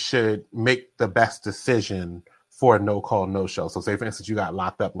employer should make the best decision for a no-call, no-show. So say, for instance, you got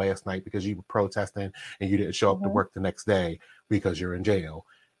locked up last night because you were protesting and you didn't show up to work the next day because you're in jail.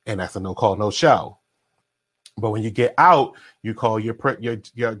 And that's a no-call, no-show. But when you get out, you call your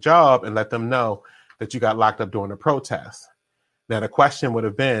job and let them know that you got locked up during the protest. Now, the question would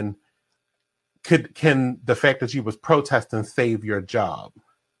have been, can the fact that you was protesting save your job?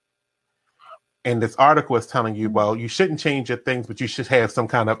 And this article is telling you, well, you shouldn't change your things, but you should have some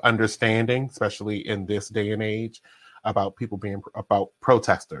kind of understanding, especially in this day and age, about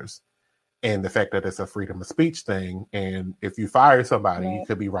protesters and the fact that it's a freedom of speech thing. And if you fire somebody, you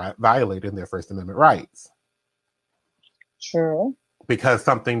could be violating their First Amendment rights. True. Because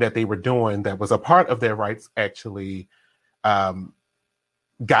something that they were doing that was a part of their rights actually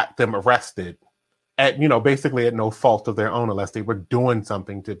got them arrested at, basically at no fault of their own, unless they were doing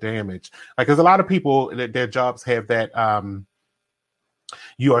something to damage. Like, there's a lot of people that their jobs have that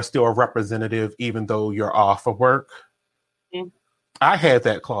you are still a representative even though you're off of work. Mm-hmm. I had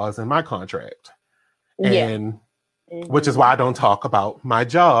that clause in my contract. And which is why I don't talk about my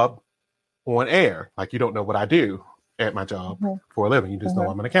job on air. Like, you don't know what I do at my job for a living. You just know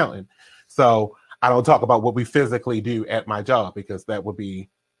I'm an accountant. So I don't talk about what we physically do at my job because that would be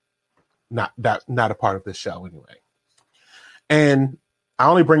not a part of this show anyway. And I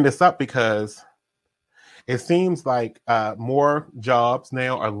only bring this up because it seems like more jobs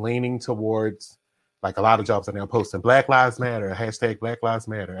now are leaning towards, like, a lot of jobs are now posting Black Lives Matter, hashtag Black Lives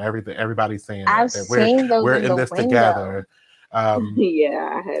Matter. Everybody's saying that we're in this together. I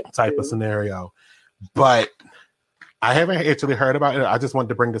had type of scenario. But I haven't actually heard about it. I just wanted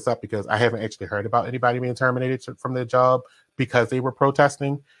to bring this up because I haven't actually heard about anybody being terminated from their job because they were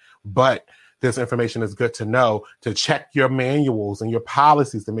protesting. But this information is good to know, to check your manuals and your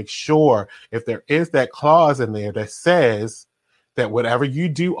policies to make sure if there is that clause in there that says that whatever you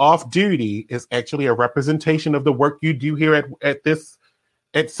do off duty is actually a representation of the work you do here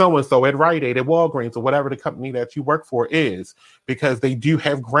at so-and-so, at Rite Aid, at Walgreens, or whatever the company that you work for is, because they do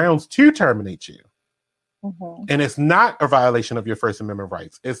have grounds to terminate you. Mm-hmm. And it's not a violation of your First Amendment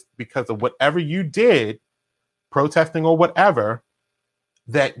rights. It's because of whatever you did, protesting or whatever,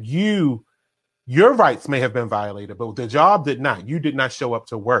 that your rights may have been violated, but the job did not. You did not show up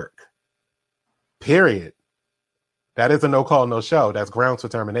to work. Period. That is a no call, no show. That's grounds for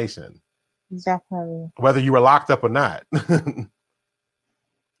termination. Definitely. Whether you were locked up or not.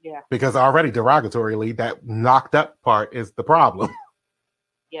 Yeah. Because already derogatorily, that locked up part is the problem.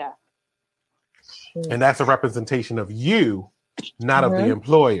 Yeah. And that's a representation of you, not of the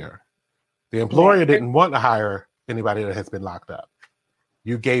employer. The employer didn't want to hire anybody that has been locked up.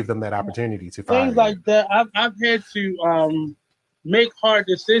 You gave them that opportunity to fire things like that. I've had to make hard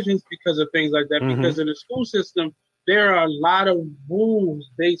decisions because of things like that. Because in the school system, there are a lot of rules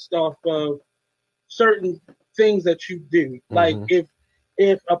based off of certain things that you do. Like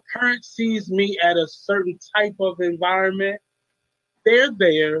if a parent sees me at a certain type of environment, they're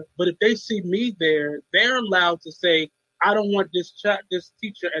there, but if they see me there, they're allowed to say, I don't want this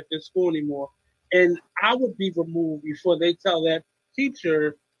teacher at this school anymore. And I would be removed before they tell that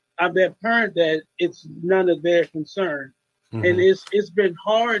teacher, that parent, that it's none of their concern. And it's been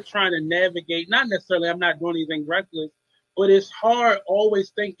hard trying to navigate, not necessarily I'm not doing anything reckless, but it's hard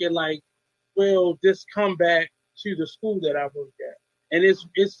always thinking like, will this come back to the school that I work at? And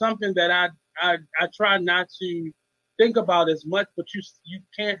it's something that I try not to think about as much, but you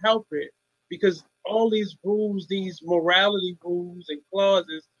can't help it, because all these rules, these morality rules and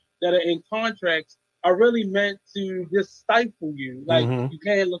clauses that are in contracts are really meant to just stifle you. Like you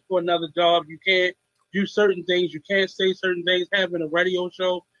can't look for another job, you can't do certain things, you can't say certain things, having a radio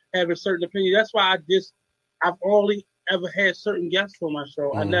show, having certain opinion. That's why I've only ever had certain guests on my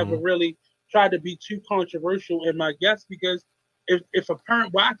show. I never really tried to be too controversial in my guests, because if a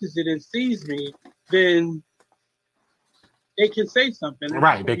parent watches it and sees me, then they can say something.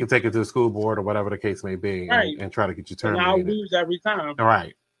 Right. They can take it to the school board or whatever the case may be, and try to get you terminated. And I'll lose every time. All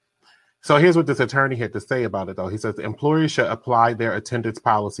right. So here's what this attorney had to say about it, though. He says the employers should apply their attendance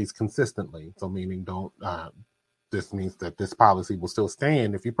policies consistently. So meaning this means that this policy will still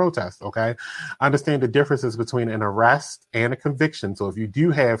stand if you protest, okay? Understand the differences between an arrest and a conviction. So if you do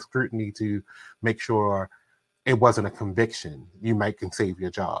have scrutiny to make sure it wasn't a conviction, you might can save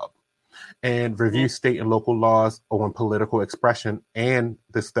your job. And review state and local laws on political expression, and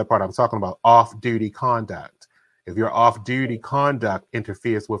this is the part I'm talking about, off-duty conduct. If your off-duty conduct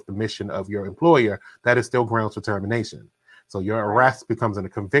interferes with the mission of your employer, that is still grounds for termination. So your arrest becomes a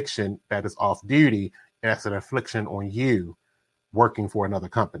conviction that is off-duty, and that's an affliction on you working for another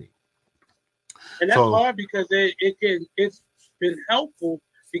company. And that's hard because it's been helpful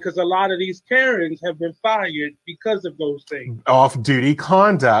because a lot of these Karens have been fired because of those things. Off-duty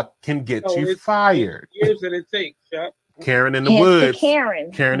conduct can get you fired. Years that it takes, yeah. Karen in the woods.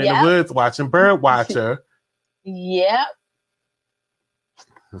 Karen in the woods watching Bird Watcher. Yep.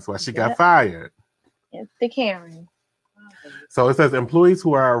 That's why she got fired. It's the Karen. So it says employees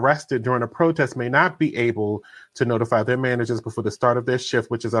who are arrested during a protest may not be able to notify their managers before the start of their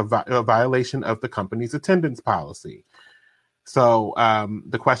shift, which is a violation of the company's attendance policy. So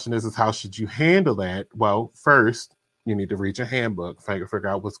the question is how should you handle that? Well, first, you need to read your handbook, figure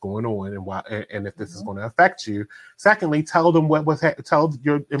out what's going on and why, and if this is going to affect you. Secondly, tell them tell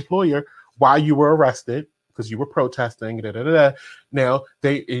your employer why you were arrested, because you were protesting. Now,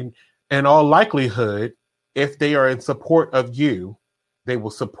 they in all likelihood, if they are in support of you, they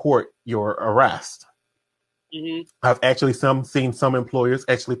will support your arrest. Mm-hmm. I've actually seen some employers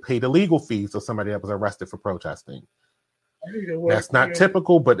actually pay the legal fees of somebody that was arrested for protesting. That's not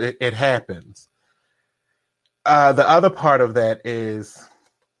typical, but it happens. The other part of that is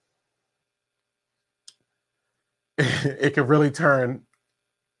it can really turn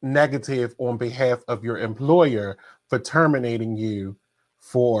negative on behalf of your employer for terminating you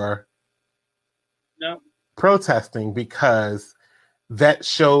for protesting, because that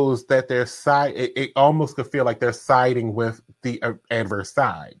shows that their side, it almost could feel like they're siding with the adverse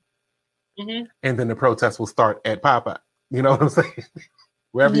side. Mm-hmm. And then the protest will start at Popeye. You know what I'm saying?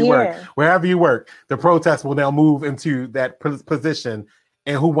 Wherever you work, the protest will now move into that position.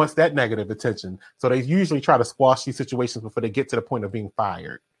 And who wants that negative attention? So they usually try to squash these situations before they get to the point of being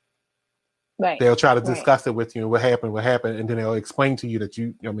fired. Right. They'll try to discuss it with you and what happened. And then they'll explain to you that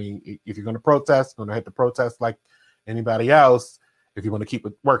if you're going to protest, you're going to have to protest like anybody else if you want to keep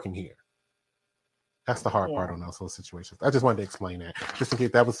it working here. That's the hard part on those situations. I just wanted to explain that, just in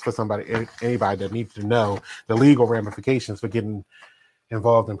case that was for anybody that needs to know the legal ramifications for getting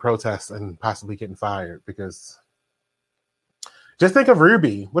involved in protests and possibly getting fired. Because just think of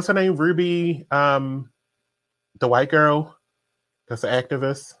Ruby. What's her name? Ruby, the white girl that's an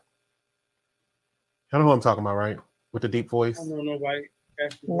activist. I don't know who I'm talking about, right? With the deep voice. I don't know why.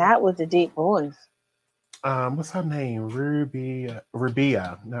 Not with the deep voice. What's her name? Rubia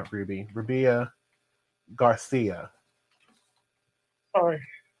Garcia. Sorry.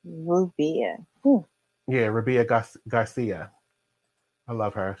 Rubia. Yeah, Rubia Garcia. I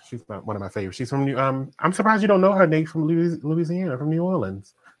love her. She's one of my favorites. She's from I'm surprised you don't know her. Nate, from Louisiana, from New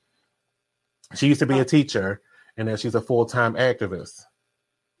Orleans. She used to be a teacher, and now she's a full-time activist.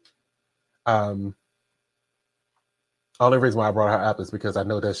 Only reason why I brought her up is because I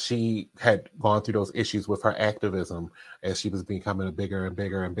know that she had gone through those issues with her activism as she was becoming bigger and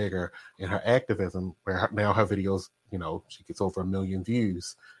bigger and bigger in her activism, where now her videos, she gets over 1 million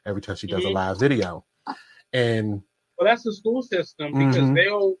views every time she does a live video. And well, that's the school system, because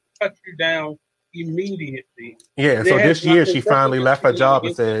they'll cut you down immediately. Yeah, so this year she finally left her job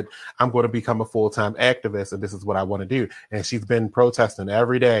and said, I'm going to become a full-time activist, and this is what I want to do. And she's been protesting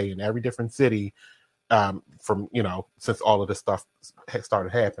every day in every different city from since all of this stuff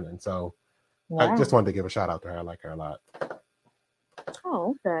started happening. So I just wanted to give a shout out to her. I like her a lot.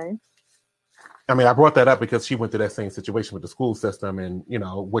 Oh, okay. I mean, I brought that up because she went through that same situation with the school system, and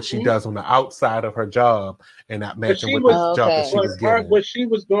what she does on the outside of her job, and not matching with the job that she was getting. What she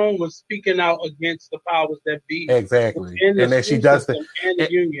was doing was speaking out against the powers that be. Exactly, and then she does and the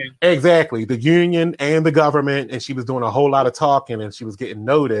union. Exactly, the union and the government, and she was doing a whole lot of talking, and she was getting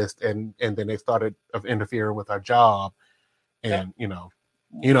noticed, and then they started interfering with her job, and you know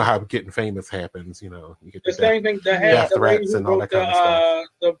how getting famous happens. You get the same thing that had death threats and all that kind of stuff.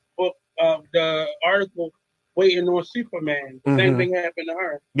 The book. The article waiting on Superman. Same thing happened to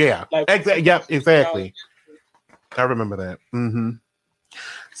her. Yeah. Exactly. I remember that.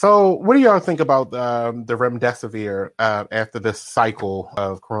 So what do y'all think about the remdesivir after this cycle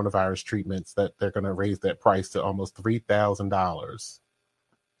of coronavirus treatments that they're going to raise that price to almost $3,000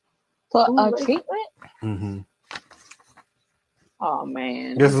 for a treatment? Oh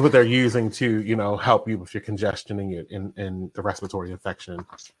man, this is what they're using to help you with your congestion and the respiratory infection.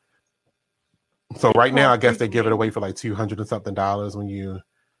 So right now, I guess they give it away for like $200 and something when you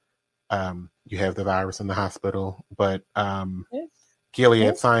have the virus in the hospital. But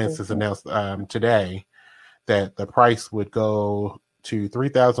Gilead Sciences announced today that the price would go to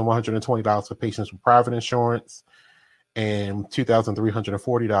 $3,120 for patients with private insurance and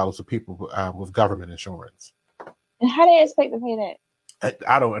 $2,340 for people with government insurance. And how they expect to pay that?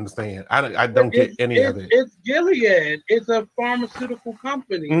 I don't understand. I don't get any of it. It's Gilead. It's a pharmaceutical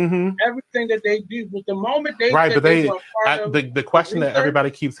company. Mm-hmm. Everything that they do, but the moment they right, said but they were part of the question that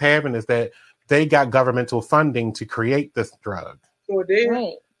everybody keeps having is that they got governmental funding to create this drug, so they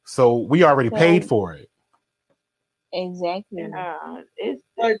Right. so we already paid for it. Exactly.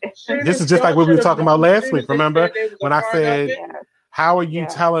 This is just like what we were talking about last week. Remember when I said, how are you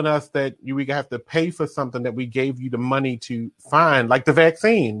telling us that we have to pay for something that we gave you the money to find, like the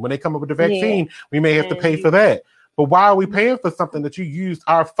vaccine? When they come up with the vaccine, we may have to pay for that. But why are we paying for something that you used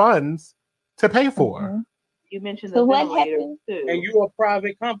our funds to pay for? Mm-hmm. You mentioned So the what ventilator happens? too. and you're a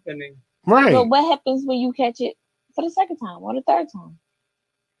private company. Right. But what happens when you catch it for the second time or the third time?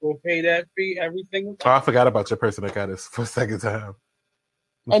 We'll pay that fee, everything. Oh, I forgot about your person that got this for a second time.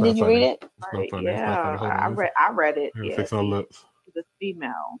 It's And not did you funny. read it? It's not Right, funny. It's not yeah, funny. Hold on. I read it. Let me Yeah, fix my lips. the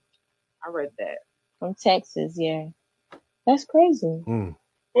female. I read that. From Texas, yeah. That's crazy. Mm.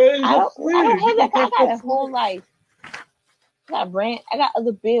 Well, I don't have that. I got a whole life. I got rent. I got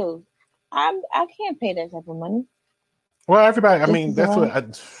other bills. I can't pay that type of money. Well, everybody. I This mean, is that's all- what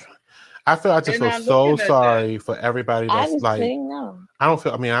I feel. I just They're feel not so looking at sorry for everybody I that's just like. didn't know. I don't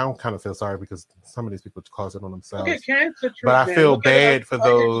feel. I mean, I don't kind of feel sorry because some of these people cause it on themselves. Look at cancer treatment. But I feel Look at bad for other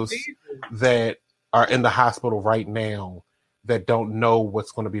those diseases. that are in the hospital right now that don't know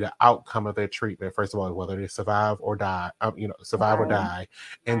what's going to be the outcome of their treatment. First of all, whether they survive or die, survive or die.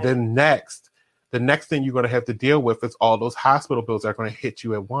 And then the next thing you're going to have to deal with is all those hospital bills that are going to hit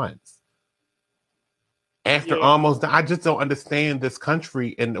you at once. After almost, I just don't understand this country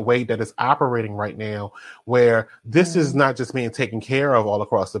in the way that it's operating right now, where this is not just being taken care of all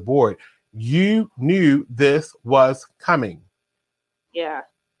across the board. You knew this was coming. Yeah.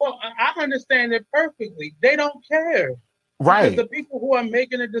 Well, I understand it perfectly. They don't care. Right. Because the people who are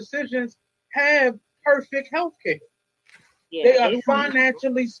making the decisions have perfect health care. Yeah, they are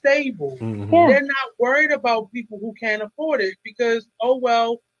financially stable. Mm-hmm. Yeah. They're not worried about people who can't afford it because, oh,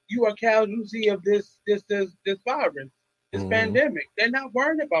 well, you are casualty of this virus, this pandemic. They're not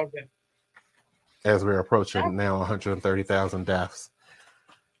worried about that. As we're approaching now 130,000 deaths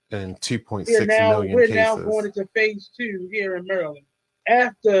and 2.6 million We're cases. now going into phase 2 here in Maryland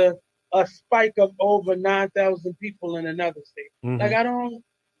after a spike of over 9,000 people in another state. Mm-hmm. Like,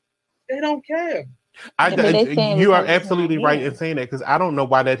 they don't care. You are absolutely right in saying that because I don't know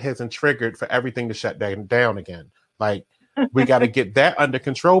why that hasn't triggered for everything to shut down again. Like, we got to get that under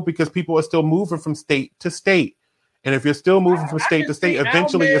control because people are still moving from state to state. And if you're still moving from state to state,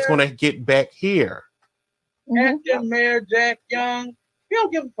 eventually it's going to get back here. Acting Mayor Jack Young, he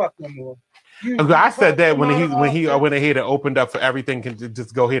don't give a fuck no more. I said that when he went ahead and opened up for everything can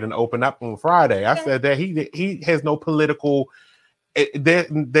just go ahead and open up on Friday. I said that he has no political.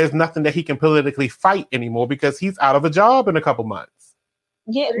 There's nothing that he can politically fight anymore because he's out of a job in a couple months.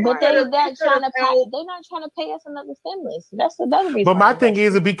 Yeah, but they're not trying to pay us another stimulus. That's another reason. But my thing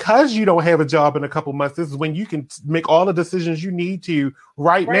is because you don't have a job in a couple months, this is when you can make all the decisions you need to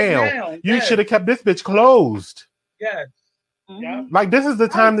right now. You should have kept this bitch closed. Yes. Yeah. Like this is the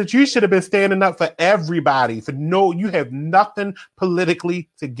time that you should have been standing up for everybody. You have nothing politically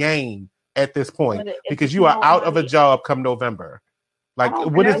to gain at this point because you are out of a job come November. Like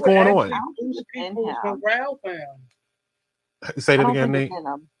what is going on? Say that again, Nate.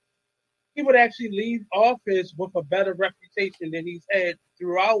 He would actually leave office with a better reputation than he's had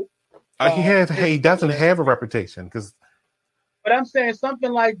throughout. He doesn't have a reputation because. But I'm saying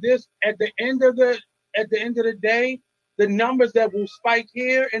something like this at the end of the day, the numbers that will spike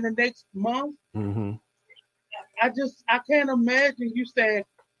here in the next month. Mm-hmm. I can't imagine you saying,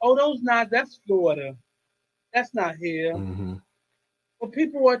 "Oh, that's Florida, that's not here." Mm-hmm. But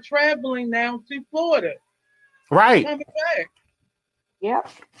people are traveling now to Florida. Right. Coming back. Yep.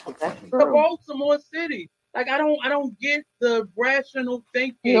 That's true. To Baltimore City. Like I don't get the rational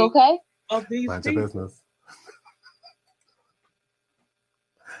thinking of these people. Business.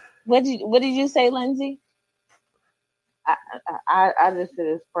 What did you say, Lindsay? I just said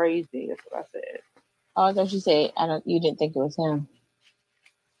it's crazy. That's what I said. Oh, I thought you said you didn't think it was him.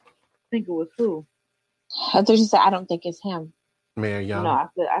 I think it was who? I thought you said I don't think it's him. Mayor Young. No, I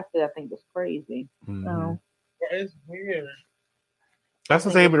said I think it's crazy. Mm-hmm. Oh. It's weird. That's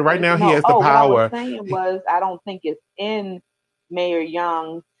the same, but right now he has the power. What I was saying was I don't think it's in Mayor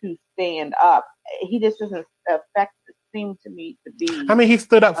Young to stand up. He just doesn't affect seem to me to be. I mean, he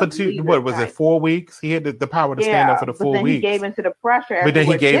stood up for leader what was it, type. 4 weeks? He had the power to stand up for the but 4 then weeks. he gave into the pressure. But then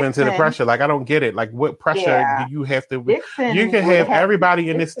he Edward gave into the Dixon- pressure. Like, I don't get it. Like, what pressure Yeah. do you have to? Dixon You can would have everybody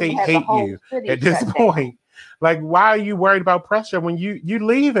in this Dixon state had the hate whole you city at this shut down. point. Like, why are you worried about pressure when you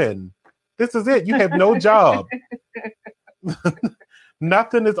leaving? This is it. You have no job.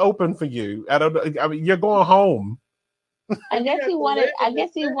 Nothing is open for you. I mean, you're going home. I guess he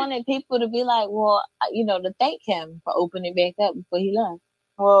wanted people to be like, well, to thank him for opening back up before he left.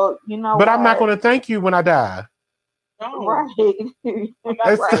 Well, But I'm not going to thank you when I die. No. Right.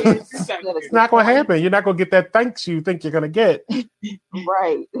 It's not going to happen. You're not going to get that thanks you think you're going to get.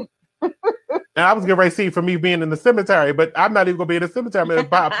 Right. And I was getting ready to see for me being in the cemetery, but I'm not even going to be in the cemetery. I'm in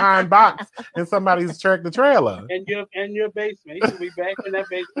a pine box in somebody's tractor trailer. In your basement. You can be back in that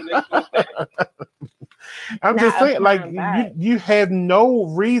basement. I'm just saying, like, you have no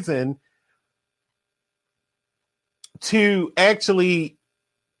reason to actually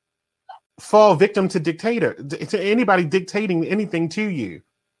fall victim to anybody dictating anything to you.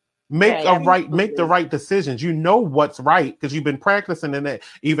 Make the right decisions. You know what's right because you've been practicing in that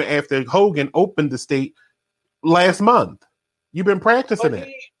even after Hogan opened the state last month. You've been practicing it.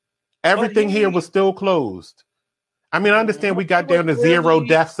 Everything here was still closed. I mean, I understand we got down to 0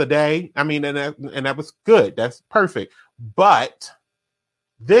 deaths a day. I mean, and that was good. That's perfect. But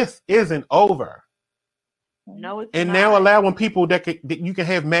this isn't over. No, it's and not. Now allowing people that you can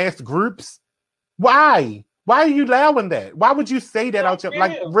have mass groups. Why? Why are you allowing that? Why would you say that out your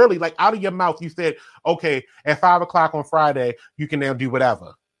really out of your mouth? You said, okay, at 5:00 on Friday, you can now do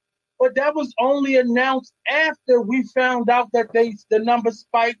whatever. But that was only announced after we found out that the number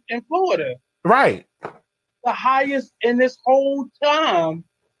spiked in Florida. Right. The highest in this whole time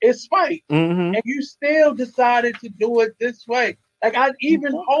is spiked. Mm-hmm. And you still decided to do it this way. Like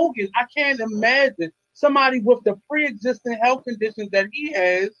Hogan, I can't imagine somebody with the pre-existing health conditions that he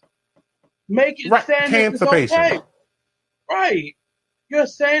has saying this is okay. Right. You're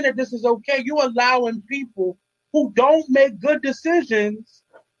saying that this is okay. You're allowing people who don't make good decisions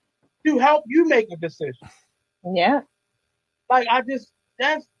to help you make a decision. Yeah. Like I'm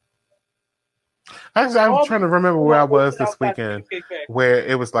trying to remember where I was this weekend, where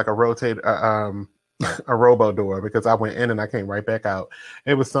it was like a robo door because I went in and I came right back out.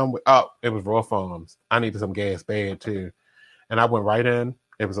 It was it was Raw Farms. I needed some gas bad too. And I went right in.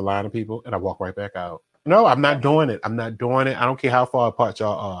 It was a line of people and I walked right back out. No, I'm not doing it. I don't care how far apart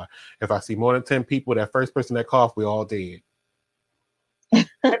y'all are. If I see more than 10 people, that first person that coughed, we all dead. And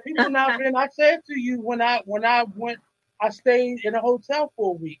people not being, I said to you when I went, I stayed in a hotel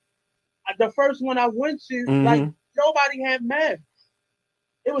for a week. The first one I went to, like nobody had masks.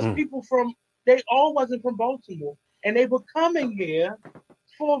 It was people they all wasn't from Baltimore, and they were coming here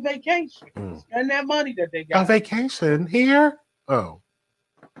for a vacation and that money that they got. A vacation here? Oh.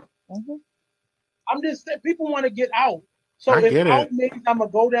 Mm-hmm. I'm just saying, people want to get out. So I get out it. means I'm gonna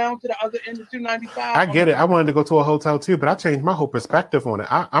go down to the other end of 295. I get it. I wanted to go to a hotel too, but I changed my whole perspective on it.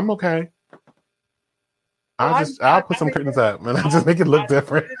 I'm okay. I'll put some curtains up and I just make it look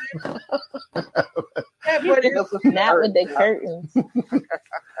different. Yeah, but not with the curtains.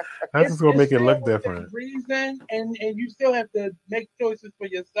 I'm just gonna make it look different. Reason, and you still have to make choices for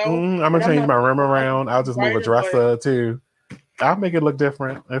yourself. I'm gonna change my room around. I'll just move a dresser too. I'll make it look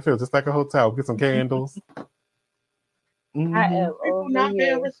different. It feels just like a hotel. Get some candles. People not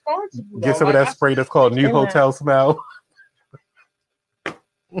being responsible. Get some of that spray that's called New Hotel Smell.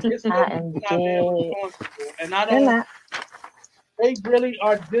 It's not being responsible. And I don't. They really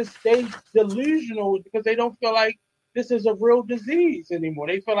are they delusional because they don't feel like this is a real disease anymore.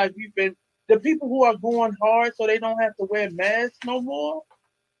 They feel like the people who are going hard so they don't have to wear masks no more.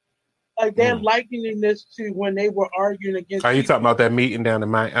 Like they're likening this to when they were arguing against. Are you talking about that meeting down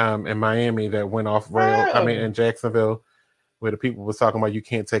in Miami that went off rail? I mean, in Jacksonville, where the people was talking about you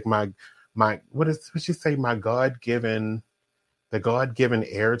can't take my what she say? The God-given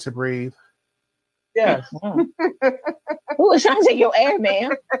air to breathe. Yes. Who was trying to take your air,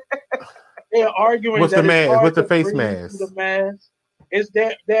 man? They're arguing with that the mask, with the face mask. The mask.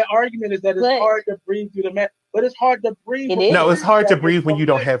 Their argument is that it's hard to breathe through the mask, but it's hard to breathe. No, it's hard to breathe when you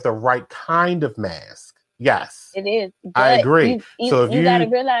don't have the right kind of mask. Yes, it is. I agree. So if you gotta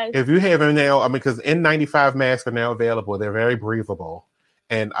realize, if you have them now, I mean, because N95 masks are now available, they're very breathable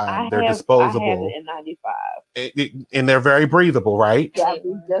and they're disposable. I have N95, and they're very breathable, right? Yeah,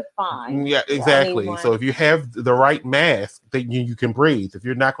 just fine. Yeah, exactly. So if you have the right mask, then you can breathe. If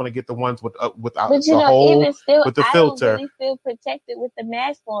you're not going to get the ones without the hole even still, with the filter, I don't really feel protected with the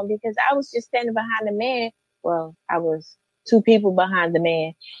mask on because I was just standing behind the man. Well, I was two people behind the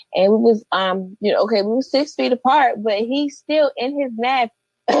man, and we was okay, we were 6 feet apart, but he's still in his mask.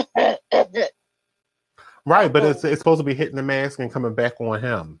 Right, but it's supposed to be hitting the mask and coming back on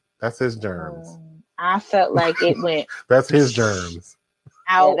him. That's his germs. I felt like it went. That's his germs.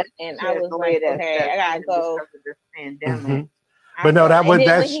 Out, and I was like, okay, I gotta go. Mm-hmm. But no, that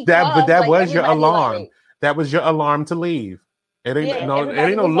was your alarm. Like, that was your alarm to leave. It ain't no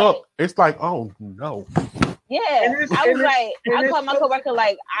look. Like, it's like, oh no. Yeah, I was like, I called my coworker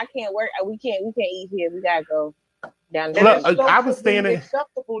like, I can't work. We can't eat here. We gotta go down there. Look, I was standing. It's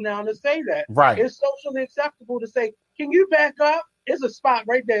acceptable now to say that. Right. It's socially acceptable to say, can you back up? It's a spot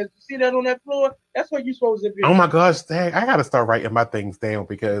right there. You see that on that floor? That's where you're supposed to be. Oh my gosh, dang, I gotta start writing my things down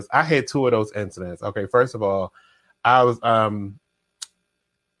because I had 2 of those incidents. Okay, first of all, I was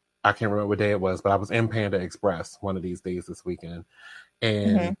I can't remember what day it was, but I was in Panda Express one of these days this weekend.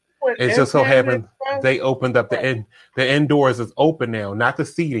 And it just so happened they opened up the indoors is open now, not the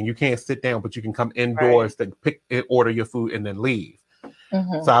seating. You can't sit down, but you can come indoors to order your food and then leave.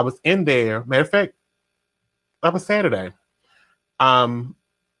 Mm-hmm. So I was in there. Matter of fact, that was Saturday.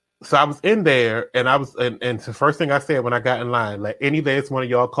 So I was in there and and the first thing I said when I got in line, like any last one of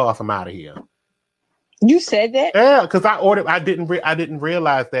y'all cough, I'm out of here. You said that? Yeah, because I didn't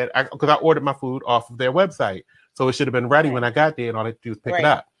realize that because I ordered my food off of their website. So it should have been ready when I got there and all I had to do was pick it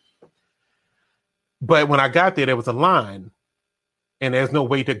up. But when I got there was a line and there's no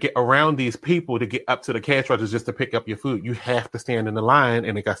way to get around these people to get up to the cash register just to pick up your food. You have to stand in the line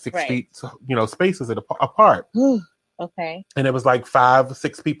and it got 6 feet, spaces apart. Okay. And it was like 5 or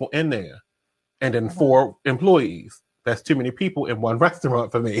 6 people in there and then 4 employees. That's too many people in one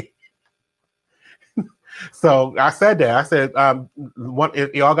restaurant for me. So I said that. I said,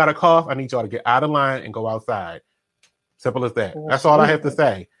 if y'all got a cough, I need y'all to get out of line and go outside. Simple as that. That's all I have to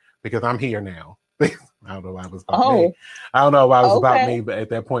say because I'm here now. I don't know why it was about me. I don't know why it was about me, but at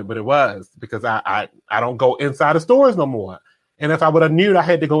that point, but it was because I don't go inside the stores no more. And if I would have knew I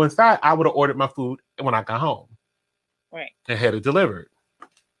had to go inside, I would have ordered my food when I got home. Right. And had it delivered.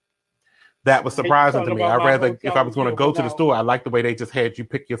 That was surprising to me. I'd rather, if I was going to go to the store, I like the way they just had you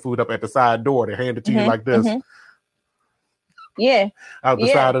pick your food up at the side door. They hand it to you like this. Mm-hmm. Yeah. Out the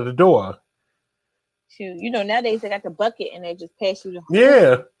side of the door. Shoot, nowadays they got the bucket and they just pass you the food.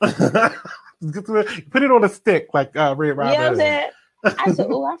 Yeah. Put it on a stick like Red Robin. You know what I'm saying? I said,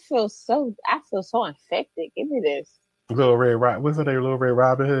 I feel so infected. Give me this. Little Red Robin. What's her name? Little Red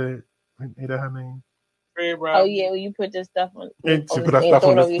Robin Hood. Ain't that her name? Oh yeah, well, you put this stuff on. And she put her stuff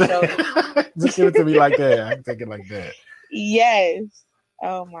on your shoulder. Just give it to me like that. I can take it like that. Yes.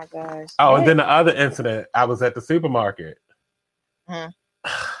 Oh my gosh. Oh, and then the other incident, I was at the supermarket. And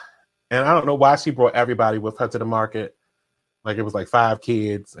I don't know why she brought everybody with her to the market. Like it was like 5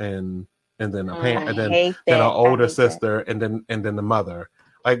 kids and then a parent, and then an older sister, and then the mother.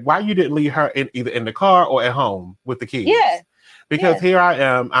 Like, why you didn't leave her either in the car or at home with the kids? Yeah. Because here I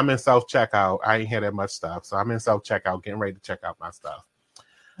am, I'm in self-checkout. I ain't had that much stuff. So I'm in self-checkout, getting ready to check out my stuff.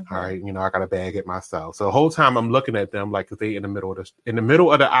 All right, I got to bag it myself. So the whole time I'm looking at them like they in the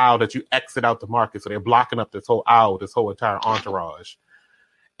middle of the aisle that you exit out the market. So they're blocking up this whole aisle, this whole entire entourage.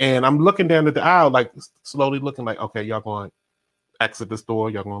 And I'm looking down at the aisle, like slowly looking like, okay, y'all going to exit the store?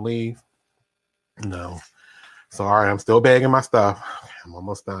 Y'all going to leave? No. So, all right, I'm still bagging my stuff. I'm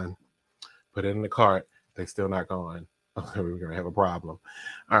almost done. Put it in the cart. They still not going. Okay, we're going to have a problem.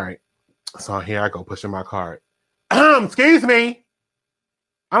 All right. So here I go, pushing my cart. Excuse me.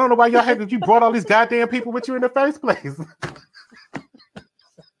 I don't know why you brought all these goddamn people with you in the first place.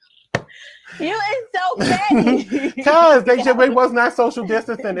 You is so petty. Because it was not social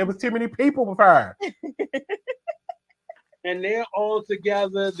distancing. It was too many people with her. And they're all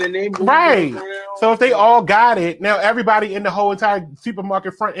together, then they move right. around. So if they all got it, now everybody in the whole entire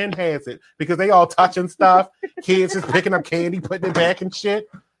supermarket front end has it because they all touching stuff. Kids just picking up candy, putting it back and shit.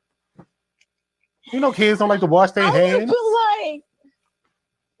 Kids don't like to wash their hands. Like,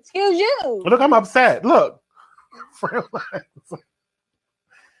 excuse you. Look, I'm upset. Look.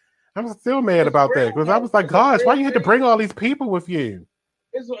 I'm still mad about that because I was like, gosh, why you had to bring all these people with you?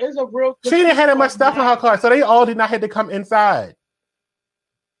 It's a real. She didn't have that much stuff in her car, so they all did not have to come inside.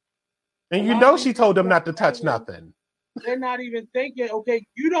 And she told them not to touch nothing. They're not even thinking, okay,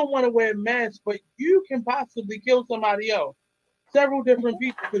 you don't want to wear a mask, but you can possibly kill somebody else. Several different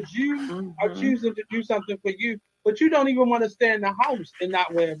people, because you are choosing to do something for you, but you don't even want to stay in the house and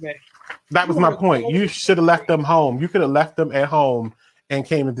not wear a mask. That was my point. You should have left them home. You could have left them at home and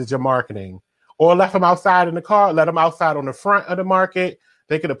came into your marketing. Or left them outside in the car, let them outside on the front of the market.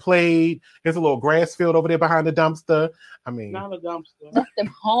 They could have played. There's a little grass field over there behind the dumpster. I mean, not a dumpster. Left them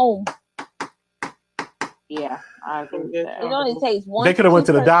home. Yeah, I agree with that. It only takes one. They could have went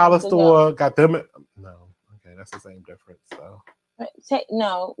to the dollar to store, got them. No, okay, that's the same difference. So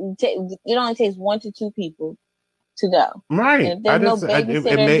it only takes 1 to 2 people to go. right, And if there's no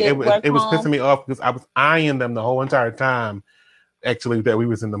babysitter, it was pissing me off because I was eyeing them the whole entire time. Actually, that we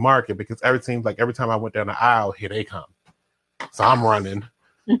was in the market because it seems like every time I went down the aisle, here they come. So I'm running.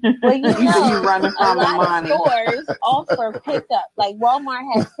 Well, you know, running from a lot money. of stores offer pickup. Like Walmart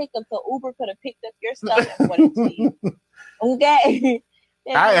has pickup, so Uber could have picked up your stuff and brought it to you. Okay.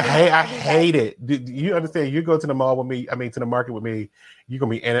 I hate it. Do you understand? You go to the mall with me, to the market with me, you're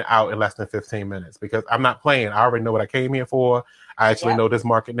going to be in and out in less than 15 minutes because I'm not playing. I already know what I came here for. I actually know this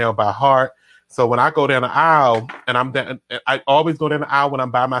market now by heart. So when I go down the aisle, and I always go down the aisle when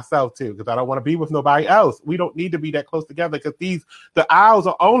I'm by myself too, because I don't want to be with nobody else. We don't need to be that close together because the aisles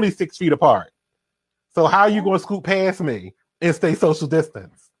are only 6 feet apart. So how are you going to scoot past me and stay social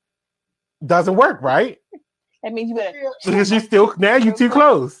distance? Doesn't work, right? That means you better. Because you're too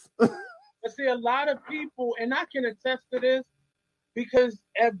close. But see, a lot of people, and I can attest to this, because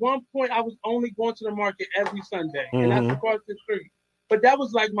at one point I was only going to the market every Sunday, and that's across the street. But that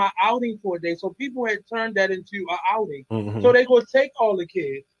was like my outing for a day. So people had turned that into an outing. So they go take all the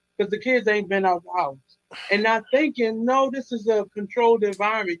kids because the kids ain't been out the house. And not thinking, no, this is a controlled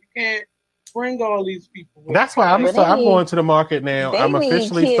environment. You can't bring all these people. That's why I'm going to the market now. I'm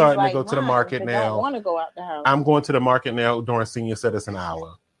officially starting to go to the market now. Don't want to go out the house. I'm going to the market now during senior citizen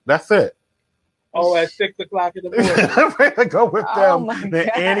hour. That's it. Oh, at 6 o'clock in the morning. I'm ready to go with them than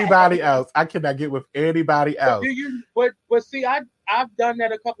anybody else. I cannot get with anybody else. But see, I've done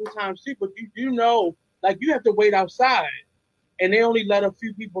that a couple of times too. But you know, like you have to wait outside, and they only let a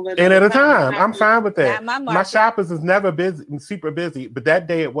few people in. And at a time, I'm fine with that. My shoppers is never busy, super busy. But that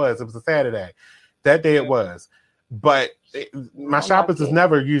day it was a Saturday. That day it was. But my shoppers is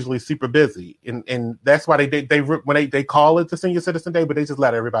never usually super busy, and that's why they call it the Senior Citizen Day, but they just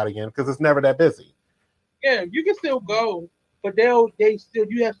let everybody in because it's never that busy. Yeah, you can still go, but you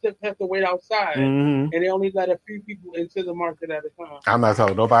have to wait outside, and they only let a few people into the market at a time. I'm not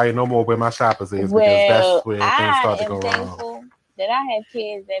telling nobody no more where my shoppers is because that's where things start to go wrong. That I have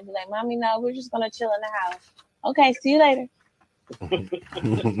kids that be like, "Mommy, no, we're just gonna chill in the house." Okay, see you later.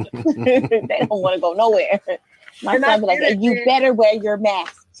 They don't want to go nowhere. My son be like, you better wear your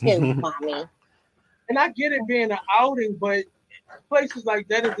mask too, Mommy. And I get it being an outing, but places like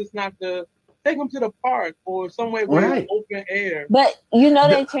that is just not take them to the park or somewhere where it's open air. But you know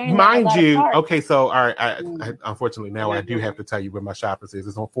they turn mind you. Okay, so all right. I unfortunately now I do have to tell you where my shoppers is.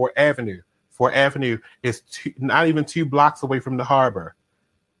 It's on 4th Avenue. 4th Avenue is not even 2 blocks away from the harbor.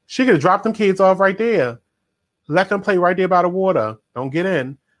 She could have dropped them kids off right there. Let them play right there by the water. Don't get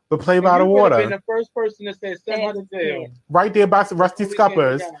in. But play by the water. Been the first person that said send her to jail. Right there by Rusty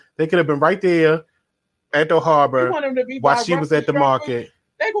Scuppers. They could have been right there at the harbor while she was at the market.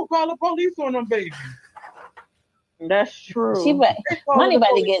 They gonna call the police on them, baby. That's true. Money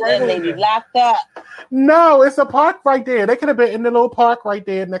about to get that lady locked up. No, it's a park right there. They could have been in the little park right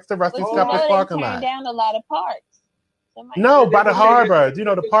there next to Rusty Scuppers parking lot. Down a lot of parks. No, by the harbor. You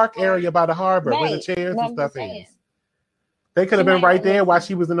know the park area by the harbor where the chairs and stuff is. They could have been right there while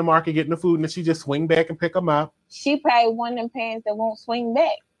she was in the market getting the food, and then she just swing back and pick them up. She probably one of them parents that won't swing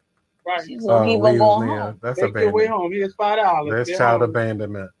back. Right. She's gonna keep on going home. That's abandonment. Way home. Here's $5. That's child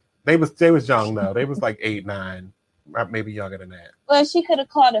abandonment. They was young though. They was like 8, 9, maybe younger than that. Well, she could have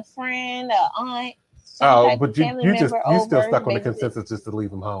called a friend, an aunt. But you still stuck on the consensus just to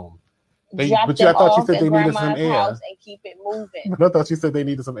leave them home. I thought you said they needed some air. And keep it moving. I thought you said they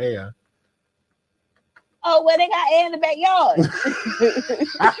needed some air. Oh, well, they got air in the backyard.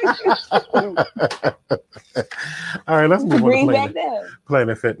 All right, let's move on to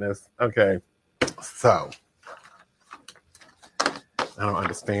Planet Fitness. Okay, so I don't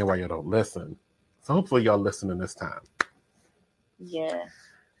understand why y'all don't listen. So hopefully y'all listening this time. Yeah,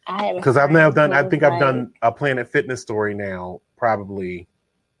 I have. Because I've now done. I think I've done a Planet Fitness story now, probably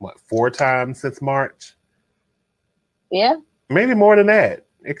 4 times since March. Yeah, maybe more than that.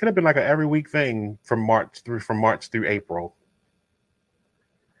 It could have been like an every week thing from March through April.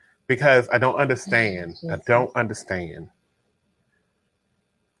 Because I don't understand. I don't understand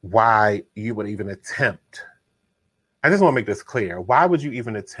why you would even attempt. I just want to make this clear. Why would you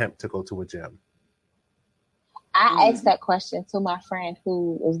even attempt to go to a gym? I asked that question to my friend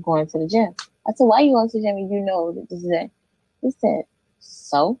who was going to the gym. I said, why are you going to the gym and you know that this is it? He said,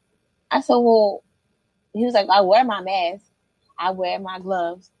 so? I said, well, he was like, I wear my mask. I wear my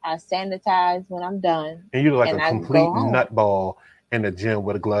gloves. I sanitize when I'm done. And you look like a complete nutball in the gym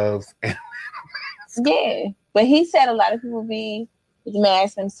with gloves. Yeah. But he said a lot of people be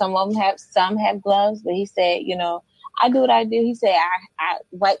masks, and some have gloves. But he said, I do what I do. He said, I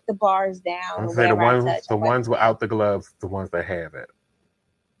wipe the bars down. I'm saying the ones without the gloves, the ones that have it.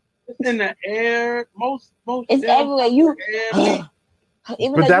 It's in the air. Most it's everywhere.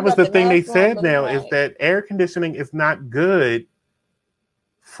 But that was the thing they said now is that air conditioning is not good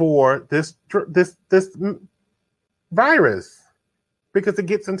for this virus because it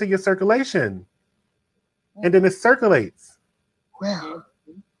gets into your circulation and then it circulates. Well,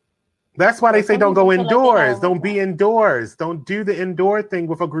 that's why they say don't go indoors. Don't be indoors. Don't do the indoor thing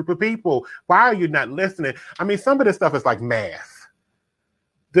with a group of people. Why are you not listening? I mean, some of this stuff is like math.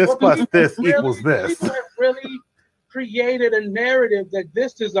 This plus this equals this. People have really created a narrative that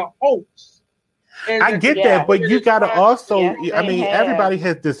this is a hoax. And I get that, but you got to also, I mean, everybody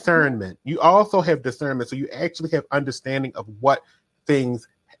has discernment. You also have discernment, so you actually have understanding of what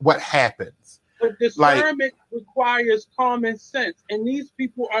happens. But discernment requires common sense, and these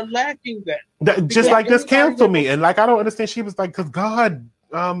people are lacking that. Just like this council meeting, like I don't understand. She was like, "Cause God,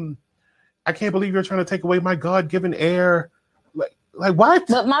 I can't believe you're trying to take away my God-given air." Like what?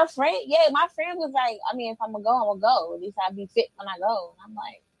 But my friend was like, I mean, if I'm gonna go, I'm gonna go. At least I'll be fit when I go. And I'm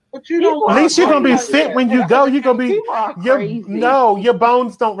like, but you don't. At least you're gonna be fit when you go. You're gonna be. Your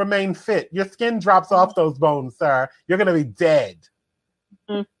bones don't remain fit. Your skin drops off those bones, sir. You're gonna be dead.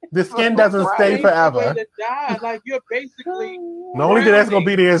 The skin doesn't stay forever. Like you're basically. The only thing that's gonna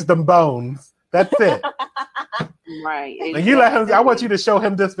be there is the bones. That's it. Right. Exactly. And you let him. I want you to show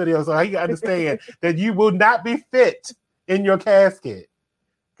him this video so he can understand that you will not be fit in your casket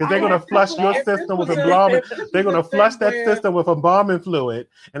because they're gonna flush your system with embalming. They're gonna flush that system with embalming fluid,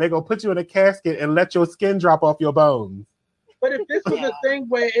 and they're gonna put you in a casket and let your skin drop off your bones. But if this was a thing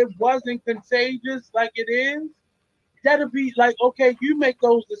where it wasn't contagious like it is, that'd be like, okay, you make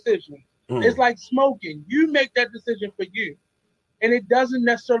those decisions. It's like smoking. You make that decision for you. And it doesn't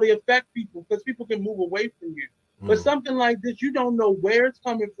necessarily affect people because people can move away from you. But something like this, you don't know where it's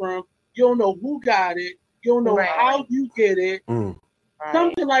coming from. You don't know who got it. You don't know how you get it.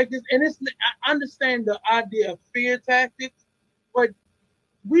 Something like this. And I understand the idea of fear tactics, but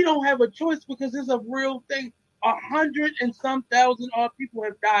we don't have a choice because it's a real thing. 100 and some thousand odd people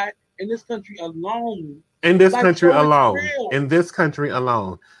have died in this country alone. In this country alone.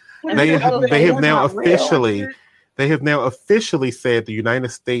 They have now officially said the United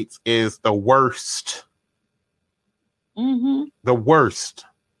States is the worst. The worst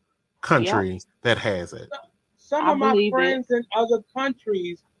country that has it. Some of my friends in other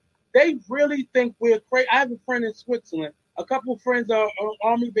countries, they really think we're crazy. I have a friend in Switzerland. A couple of friends are on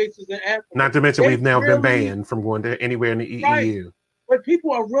army bases in Africa. Not to mention we've now been banned from going to anywhere in the EU. But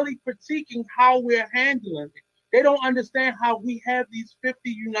people are really critiquing how we're handling it. They don't understand how we have these 50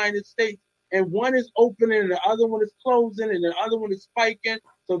 United States and one is opening and the other one is closing and the other one is spiking.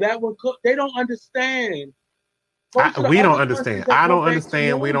 So that one they don't understand. We don't understand. I don't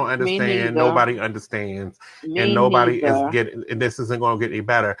understand. We don't understand. Nobody understands. And nobody is getting, and this isn't going to get any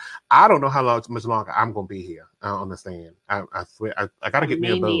better. I don't know much longer I'm going to be here. I don't understand. I swear, I got to get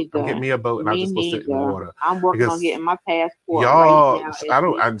me a boat. I'm getting me a boat and I'll just go sit in the water. I'm working on getting my passport. Y'all, right now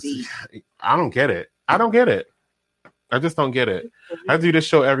I don't get it. I don't get it. I just don't get it. I do this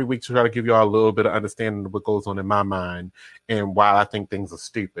show every week to try to give y'all a little bit of understanding of what goes on in my mind and why I think things are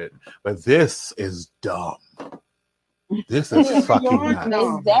stupid. But this is dumb. This is fucking nuts.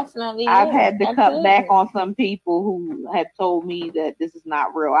 It's definitely. I've had to cut back on some people who have told me that this is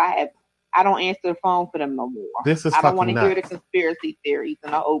not real. I don't answer the phone for them no more. This is I don't want to hear the conspiracy theories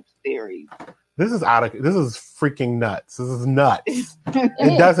and the hopes theories. This is freaking nuts. This is nuts.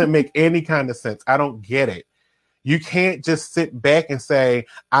 It doesn't make any kind of sense. I don't get it. You can't just sit back and say,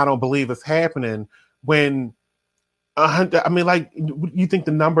 I don't believe it's happening when 100, I mean, like, you think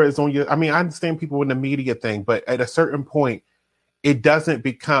the number is on your, I mean, I understand people in the media thing, but at a certain point, it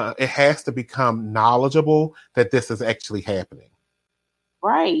has to become knowledgeable that this is actually happening.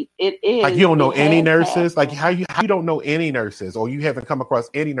 Right. It is. Like, you don't know any nurses. Like, how you don't know any nurses, or you haven't come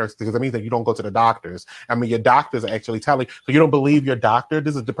across any nurses, because it means that you don't go to the doctors. I mean, your doctors are actually telling, so you don't believe your doctor.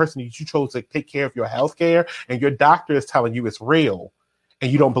 This is the person that you chose to take care of your health care, and your doctor is telling you it's real,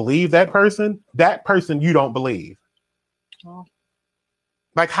 and you don't believe that person you don't believe. Oh.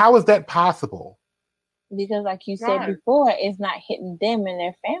 Like, how is that possible? Because, like you said before, it's not hitting them and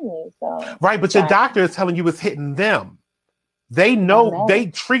their families. So right, but your doctor is telling you it's hitting them. They know they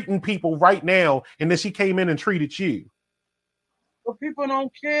treating people right now, and then she came in and treated you. But people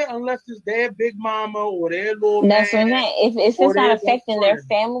don't care unless it's their big mama or their little. That's what I'm saying. If it's not affecting their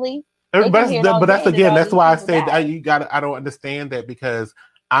family, but that's again. That's why I said I don't understand that, because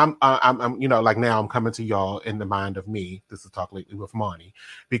I'm, like now I'm coming to y'all in the mind of me. This is Talk Lately with Marnie,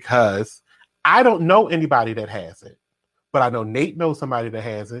 because I don't know anybody that has it, but I know Nate knows somebody that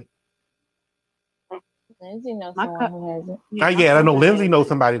has it. Lindsay knows someone who has it. Yeah, I know Lindsay knows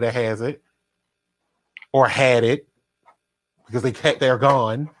somebody that has it or had it because they're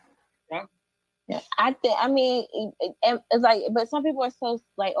gone. Yeah, I mean, it's like, but some people are so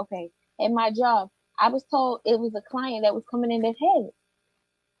like, okay, at my job, I was told it was a client that was coming in that had it.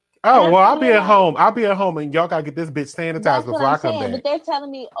 Oh, well, I'll be at home. I'll be at home, and y'all gotta get this bitch sanitized before I come back. But they're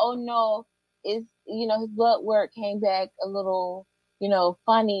telling me, oh no, his blood work came back a little,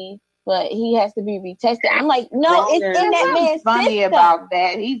 funny, but he has to be retested. I'm like, no, it's in that man's funny system. About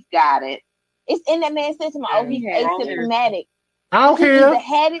that. He's got it. It's in that man's system. Oh, he's asymptomatic. I don't care.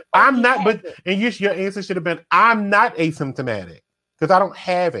 Had it I'm not, but and your answer should have been, I'm not asymptomatic because I don't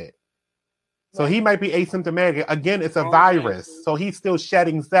have it. So he might be asymptomatic. Again, it's a virus, so he's still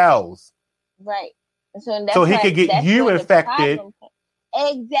shedding cells. Right. So he could get you infected.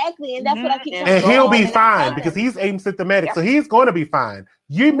 Exactly, and that's what I keep saying. And he'll be fine because he's asymptomatic, so he's going to be fine.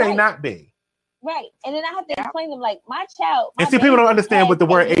 You may not be. Right, and then I have to explain to them, like, my child. And see, people don't understand what the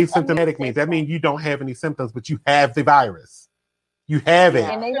word asymptomatic means. That means you don't have any symptoms, but you have the virus. You have it.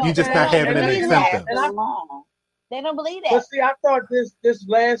 You just not having any symptoms. They don't believe that. But see, I thought this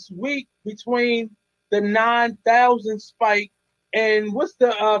last week between the 9,000 spike and what's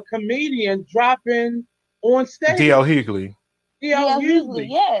the comedian dropping on stage? D.L. Hughley. D.L. Hughley.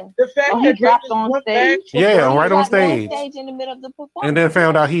 Yeah. The fact that he dropped on stage. Yeah, right on stage. In the middle of the performance. And then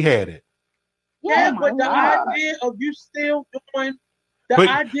found out he had it. Yeah, but the idea of you still doing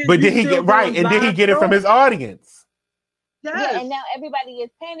but did he get right? And did he get it from his audience? Yes. Yeah, and now everybody is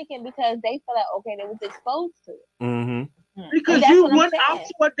panicking because they feel like, okay, they was exposed to it. Mm-hmm. Because you went out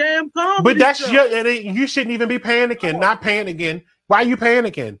to a damn comedy But that's show. you shouldn't even be panicking. Not panicking. Why are you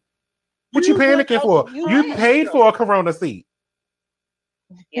panicking? What you panicking for? You paid for a Corona seat.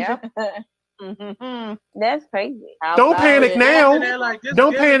 Yeah. That's crazy. Don't panic now.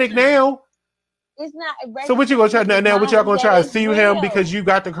 Don't panic now. It's not. So what you gonna try now? What y'all gonna try to sue him because you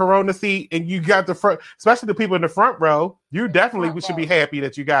got the Corona seat and you got the front, especially the people in the front row. You definitely should be happy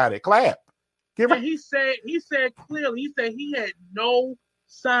that you got it. Clap. He said clearly. He said he had no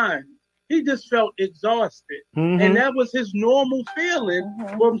signs. He just felt exhausted, and that was his normal feeling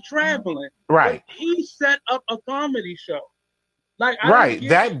from traveling. Right. But he set up a comedy show. Like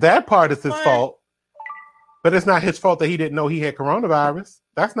that part is his fault. But it's not his fault that he didn't know he had coronavirus.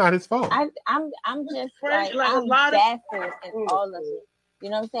 That's not his fault. I'm just like I'm baffled in all of it.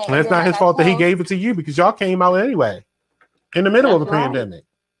 You know what I'm saying? And it's not his fault that he gave it to you because y'all came out anyway in the middle of a pandemic.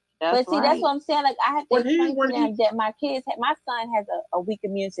 But see, that's what I'm saying. Like I have to explain to them that my son has a weak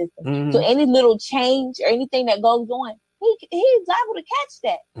immune system. So any little change or anything that goes on, he's liable to catch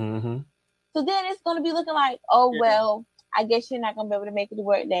that. So then it's going to be looking like, oh well, I guess you're not going to be able to make it to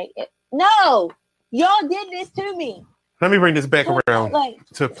work day. No. Y'all did this to me. Let me bring this back around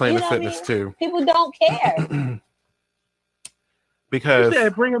to Planet Fitness too. People don't care. Because you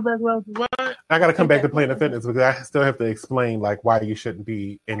said bring it back around to what? I got to come back to Planet Fitness because I still have to explain like why you shouldn't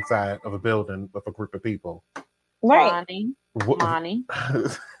be inside of a building with a group of people. Right. Monty.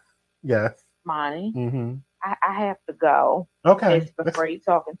 Yes. Monty. I have to go. Okay. It's been great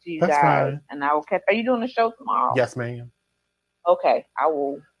talking to you guys. Fine. And I will catch. Are you doing the show tomorrow? Yes, ma'am. Okay. I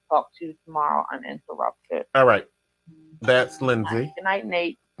will talk to you tomorrow uninterrupted. All right. That's Lindsay. Good night,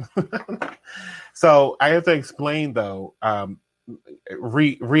 Nate. So I have to explain though,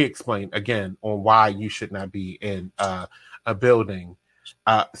 re-explain again on why you should not be in a building,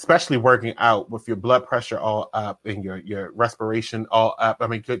 especially working out with your blood pressure all up and your respiration all up. I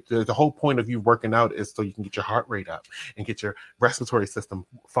mean, the whole point of you working out is so you can get your heart rate up and get your respiratory system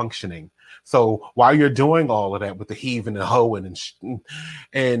functioning. So while you're doing all of that with the heaving and hoeing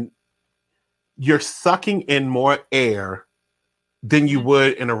and you're sucking in more air than you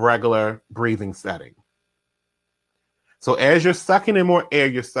would in a regular breathing setting. So as you're sucking in more air,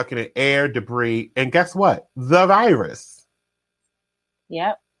 you're sucking in air, debris, and guess what? The virus.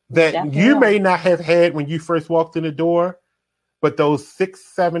 Yep. That definitely you may not have had when you first walked in the door, but those 6,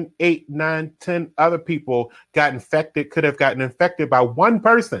 7, 8, 9, 10 other people could have gotten infected by one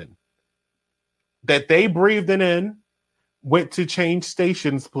person that they breathed it in, went to change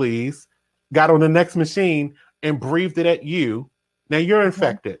stations, please, got on the next machine and breathed it at you. Now you're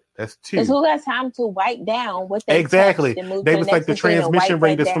infected. That's 2. Because who got time to wipe down what they exactly. They was like the transmission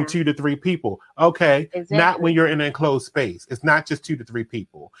rate is from 2 to 3 people. Okay, not when you're in an enclosed space. It's not just 2 to 3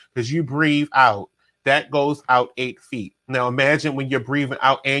 people because you breathe out. That goes out 8 feet. Now imagine when you're breathing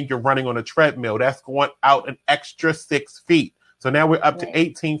out and you're running on a treadmill. That's going out an extra 6 feet. So now we're up to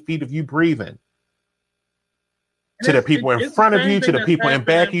 18 feet of you breathing. To the people in front of you, to the people in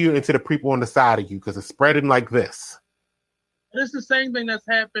back of you, and to the people on the side of you, because it's spreading like this. It's the same thing that's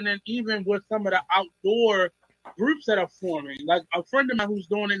happening even with some of the outdoor groups that are forming. Like a friend of mine who's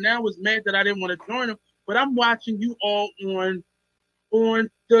doing it now was mad that I didn't want to join him, but I'm watching you all on the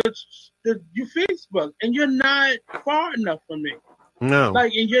your Facebook, and you're not far enough for me. No.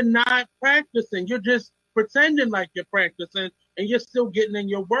 Like, and you're not practicing. You're just pretending like you're practicing, and you're still getting in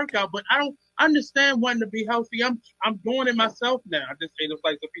your workout. But I don't understand wanting to be healthy. I'm doing it myself now. I just ate a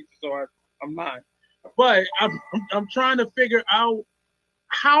slice of pizza, so I'm not. But I'm trying to figure out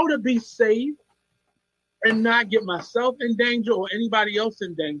how to be safe and not get myself in danger or anybody else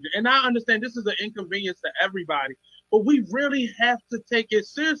in danger. And I understand this is an inconvenience to everybody, but we really have to take it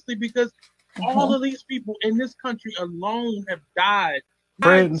seriously because all of these people in this country alone have died.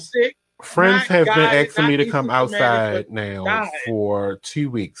 Friends have been asking me to come outside now for 2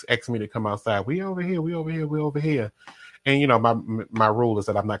 weeks. Asking me to come outside. We over here. And you know, my rule is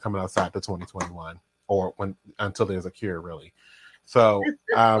that I'm not coming outside to 2021 or until there's a cure, really. So,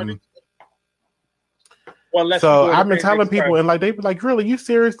 I've been telling people, and like they be like, "Really, you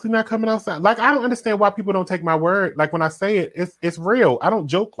seriously not coming outside?" Like, I don't understand why people don't take my word. Like when I say it, it's real. I don't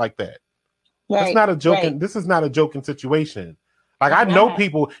joke like that. Right, it's not a joking. Right. This is not a joking situation. Like I know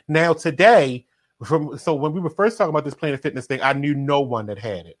people now today. So when we were first talking about this Planet Fitness thing, I knew no one that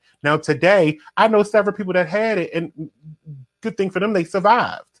had it. Now today, I know several people that had it, and good thing for them, they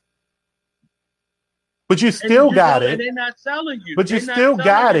survived. But you still got it. And they're not selling you. But you still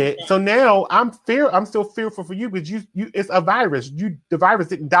got it. So now I'm still fearful for you because you it's a virus. The virus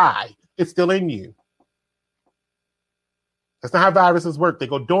didn't die. It's still in you. That's not how viruses work. They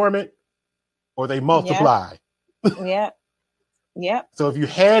go dormant or they multiply. Yep. Yep. So if you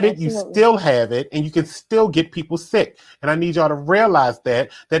had it, you still have it, and you can still get people sick. And I need y'all to realize that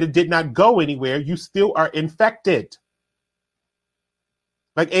it did not go anywhere. You still are infected.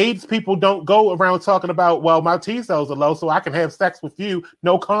 Like AIDS people don't go around talking about, well, my T cells are low, so I can have sex with you,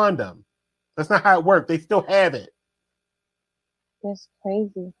 no condom. That's not how it works. They still have it. That's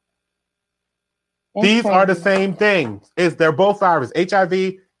crazy. These are the same things. They're both viruses,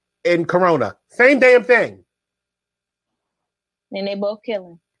 HIV and Corona. Same damn thing. And they both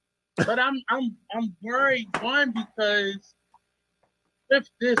killing. But I'm worried, one, because with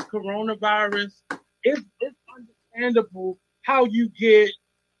this coronavirus, it's understandable how you get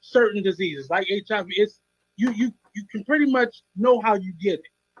certain diseases like HIV. It's you can pretty much know how you get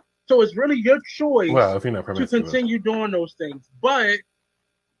it. So it's really your choice if you're not to continue doing those things. But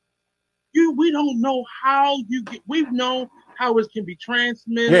we don't know how you get. We've known how it can be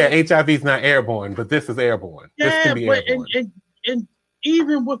transmitted. Yeah, HIV is not airborne, but this is airborne. Yeah, this can be airborne. And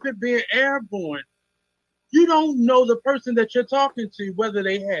even with it being airborne, you don't know the person that you're talking to, whether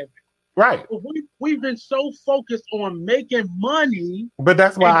they have it. Right. We've been so focused on making money. But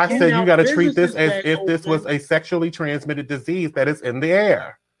that's why I said you got to treat this as if this was a sexually transmitted disease that is in the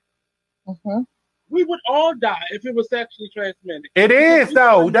air. Mm-hmm. We would all die if it was sexually transmitted. It is,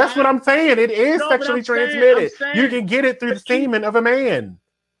 though. That's what I'm saying. It is sexually transmitted. You can get it through the semen of a man.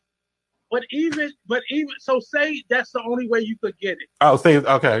 But even so, say that's the only way you could get it. Oh, say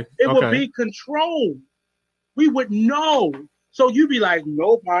okay. It would be controlled. We would know. So you'd be like,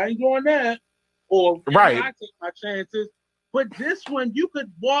 nope, I ain't doing that. Or right. I take my chances. But this one, you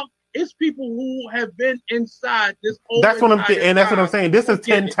could walk. It's people who have been inside this whole. That's what I'm and that's what I'm saying. This is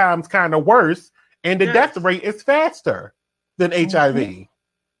 10 times kind of worse, and the death rate is faster than HIV. And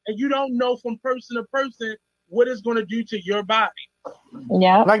you don't know from person to person what it's going to do to your body.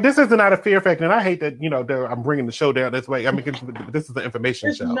 Yeah, like this is not a fear factor, and I hate that I'm bringing the show down this way. I mean, this is an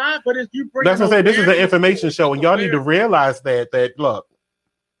information show. It's not, but if you bring that's what I'm saying. This is an information show, and y'all need to realize that look,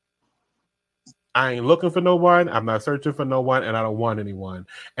 I ain't looking for no one. I'm not searching for no one, and I don't want anyone.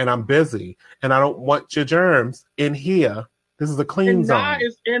 And I'm busy, and I don't want your germs in here. This is a clean zone. Now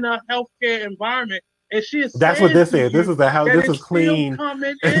is in a healthcare environment, and she is. That's what this is. This is this is clean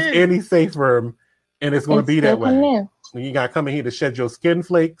as any safe room, and it's going to be that way. You got to come in here to shed your skin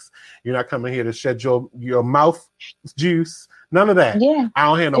flakes. You're not coming here to shed your mouth juice. None of that. Yeah. I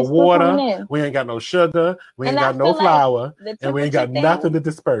don't have no water. We ain't got no sugar. We ain't got no flour. And we ain't got nothing to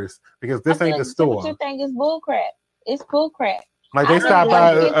disperse because this ain't the store. The thing is bullcrap. It's bullcrap. Like they stopped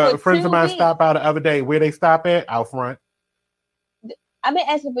by, friends of mine stopped by the other day. Where they stop at? Out front. I've been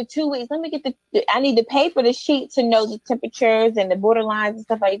asking for 2 weeks. Let me get I need to pay for the sheet to know the temperatures and the borderlines and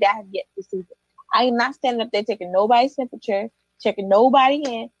stuff like that. I have yet to see it. I am not standing up there taking nobody's temperature, checking nobody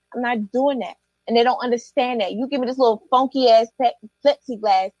in. I'm not doing that. And they don't understand that. You give me this little funky ass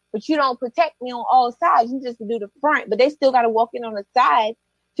plexiglass, but you don't protect me on all sides. You just do the front, but they still got to walk in on the side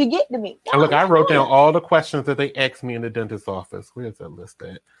to get to me. No, and look, I wrote down all the questions that they asked me in the dentist's office. Where's that list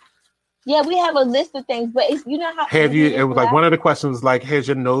at? Yeah, we have a list of things, but it's, you know how it was like one of the questions was like, has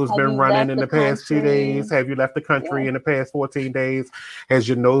your nose been running in the past 2 days? Have you left the country in the past 14 days? Has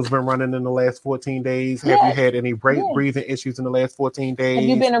your nose been running in the last 14 days? Have you had any breathing issues in the last 14 days? Have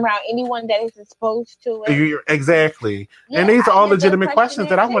you been around anyone that is exposed to it? Exactly. And these are all legitimate questions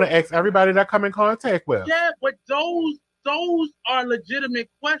that I want to ask everybody that I come in contact with. Yeah, but those are legitimate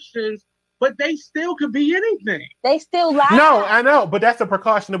questions. But they still could be anything. They still lie. No, I know, but that's a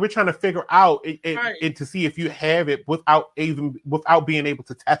precaution that we're trying to figure out and to see if you have it without being able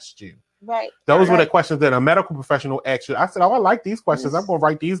to test you. Right. Those were the questions that a medical professional asked you. I said, "Oh, I like these questions. I'm going to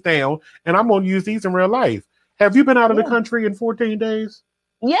write these down, and I'm going to use these in real life." Have you been out of the country in 14 days?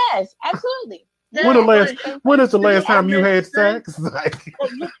 Yes, absolutely. When is the last time you had sex? Like,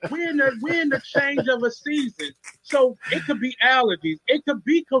 look, we're in the change of a season, so it could be allergies, it could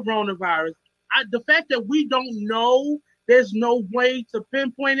be coronavirus. The fact that we don't know, there's no way to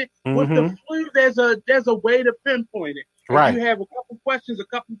pinpoint it. Mm-hmm. With the flu, there's a way to pinpoint it. Right. You have a couple questions, a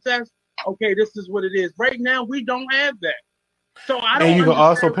couple tests. Okay, this is what it is. Right now, we don't have that. So I don't. And you can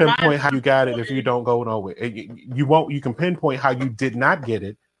also pinpoint how you got it if you don't go nowhere. You can pinpoint how you did not get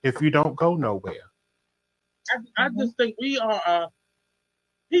it if you don't go nowhere. I just think we are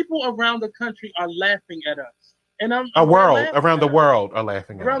people around the country are laughing at us, and around the world are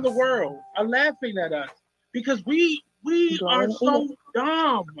laughing at us. Around the world are laughing at us because we are so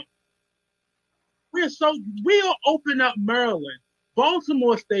dumb. We'll open up Maryland.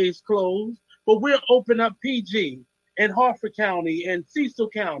 Baltimore stays closed, but we'll open up PG and Harford County and Cecil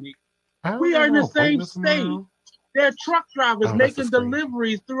County. We are in the same state. There are truck drivers making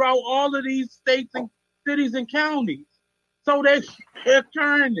deliveries throughout all of these states and cities and counties. So they're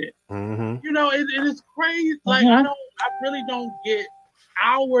turning it. Mm-hmm. You know, it is crazy. Like I really don't get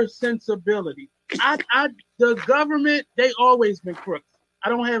our sensibility. The government, they always been crooks. I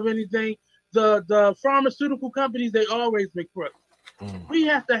don't have anything. The pharmaceutical companies, they always been crooks. Mm. We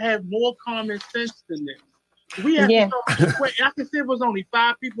have to have more common sense than this. We have to I can say it was only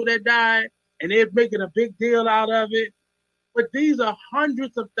 5 people that died, and they're making a big deal out of it. But these are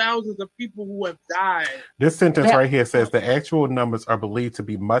hundreds of thousands of people who have died. This sentence right here says the actual numbers are believed to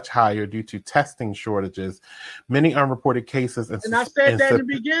be much higher due to testing shortages, many unreported cases, and I said that in the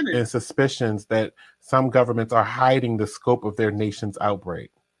beginning, and suspicions that some governments are hiding the scope of their nation's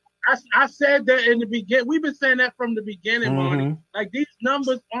outbreak. I said that in the beginning. We've been saying that from the beginning, Marty. Like these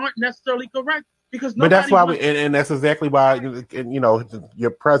numbers aren't necessarily correct. But that's why and that's exactly why,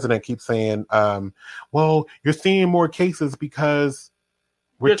 your president keeps saying, well, you're seeing more cases because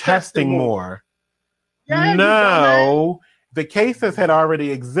we're testing more. Yeah, no, the cases had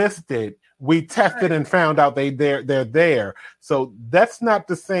already existed. We tested and found out they're there. So that's not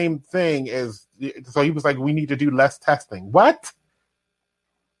the same thing as, so he was like, we need to do less testing. What?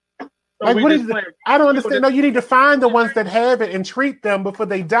 Like, what is it? I don't understand. No, you need to find the ones that have it and treat them before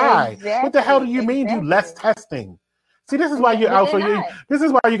they die. Exactly. What the hell do you mean do less testing? See, this is why you're out for you. This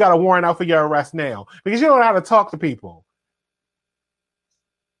is why you got a warrant out for your arrest now, because you don't know how to talk to people.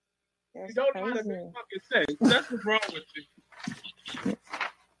 You don't know how to make fucking sense. That's what's wrong with you.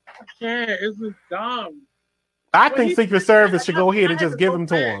 I can't. It's just dumb. I think Secret Service should go ahead and just give him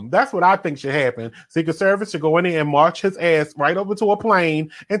to him. That's what I think should happen. Secret Service should go in there and march his ass right over to a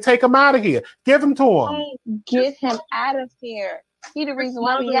plane and take him out of here. Give him to him. Get him out of here. He the reason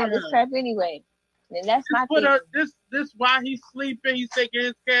why we got this crap anyway. And that's my thing. This why he's sleeping. He's taking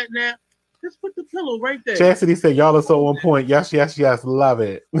his cat nap. Just put the pillow right there. Chastity said, y'all are so on point. Yes, yes, yes. Love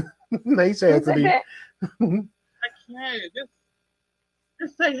it. Hey, Chastity. I can't.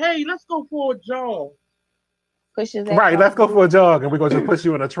 Just say, hey, let's go for a jog. Right, let's go for a jog, and we're gonna just put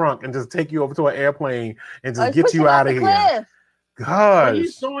you in a trunk and just take you over to an airplane and just get you out of here. Gosh,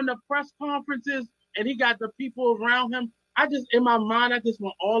 he's doing the press conferences and he got the people around him. In my mind, I just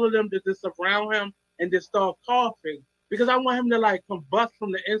want all of them to just surround him and just start coughing because I want him to like combust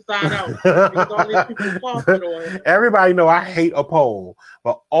from the inside out. Because all these people coughing on him. Everybody know I hate a poll,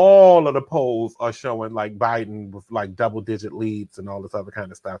 but all of the polls are showing like Biden with like double-digit leads and all this other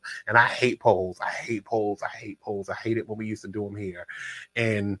kind of stuff. And I hate polls. I hate polls. I hate polls. I hate it when we used to do them here.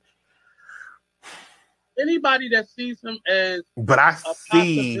 And anybody that sees him as, but I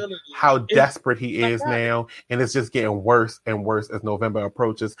see how desperate he is now, and it's just getting worse and worse as November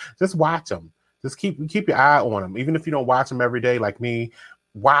approaches. Just watch him. Just keep your eye on him. Even if you don't watch him every day like me,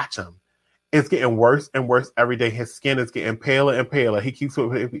 watch him. it's getting worse and worse every day. His skin is getting paler and paler. He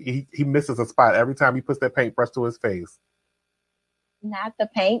misses a spot every time he puts that paintbrush to his face. Not the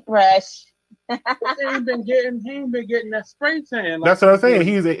paintbrush. He ain't been getting that spray tan. That's what I'm saying.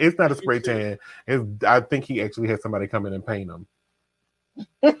 It's not a spray tan. I think he actually had somebody come in and paint him.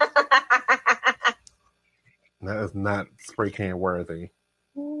 That is not spray can worthy.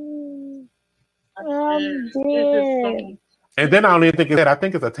 And then I don't even think it's that. I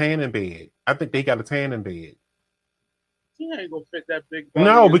think it's a tanning bed. I think they got a tanning bed. He ain't gonna fit that big.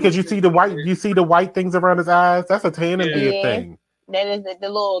 No, because you see the white things around his eyes. That's a tanning bed thing. That is the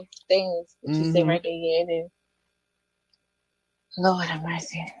little things that you see right there. Yeah, it is. Lord have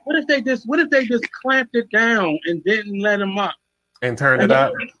mercy. What if they just clamped it down and didn't let him up and turn it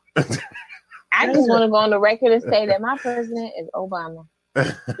up? I just want to go on the record and say that my president is Obama.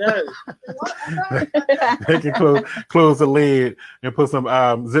 They can close the lid and put some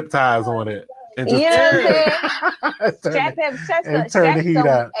zip ties on it. And just strap an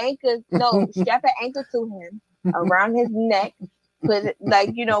anchor to him around his neck. Put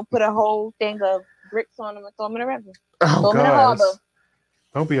a whole thing of bricks on him and throw him in the river. Throw him in the harbor.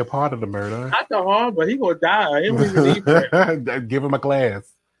 Don't be a part of the murder. Not the harbor. He gonna die. He don't even need that. Give him a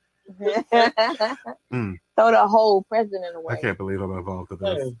glass. Throw the whole president away. I can't believe I'm involved in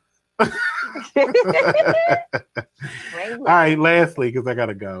this. All right, lastly, because I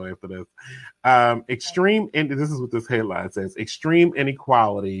gotta go after this. This is what this headline says: extreme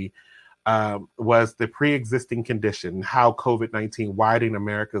inequality was the pre-existing condition. How COVID-19 widened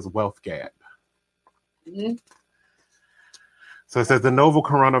America's wealth gap. Mm-hmm. So it says the novel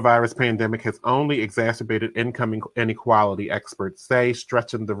coronavirus pandemic has only exacerbated income inequality, experts say,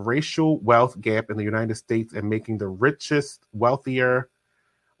 stretching the racial wealth gap in the United States and making the richest wealthier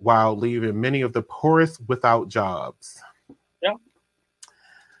while leaving many of the poorest without jobs. Yeah.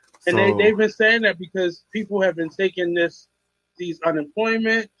 And they've been saying that because people have been taking these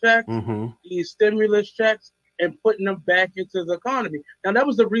unemployment checks, these stimulus checks, and putting them back into the economy. Now, that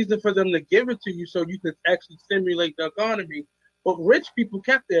was the reason for them to give it to you, so you could actually stimulate the economy. But rich people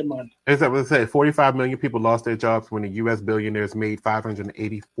kept their money. Is that what it said? 45 million people lost their jobs when the U.S. billionaires made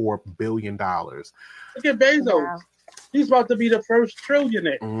 $584 billion. Look at Bezos. Wow. He's about to be the first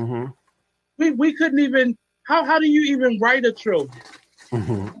trillionaire. Mm-hmm. We couldn't even... How do you even write a trillion?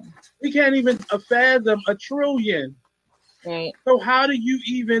 Mm-hmm. We can't even fathom a trillion. Right. So how do you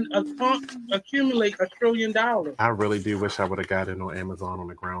even accumulate $1 trillion? I really do wish I would have got in on Amazon on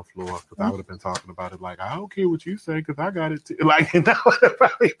the ground floor, because I would have been talking about it like, I don't care what you say because I got it too. Like, and I would have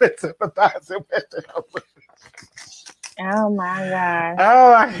probably been sympathizing with it. Oh my God.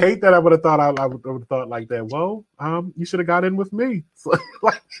 Oh, I hate that I would have thought I would have thought like that. Well, you should have got in with me. So,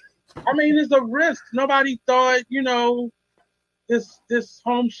 like, I mean, it's a risk. Nobody thought, this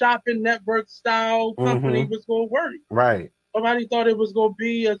home shopping network style company was going to work. Right. Nobody thought it was going to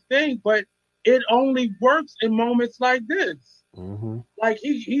be a thing, but it only works in moments like this. Mm-hmm. Like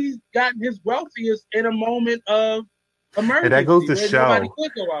he's gotten his wealthiest in a moment of emergency. And that goes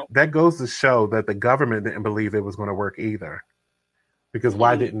to show that the government didn't believe it was going to work either. Because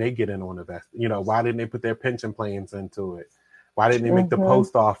why didn't they get in on the why didn't they put their pension plans into it? Why didn't they make the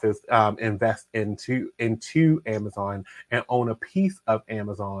post office invest into Amazon and own a piece of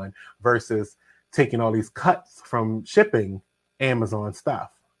Amazon versus taking all these cuts from shipping Amazon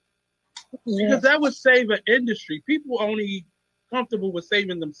stuff? Because that would save an industry. People only comfortable with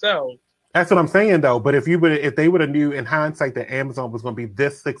saving themselves. That's what I'm saying, though. But if they would have knew in hindsight that Amazon was going to be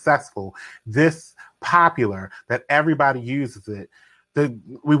this successful, this popular, that everybody uses it,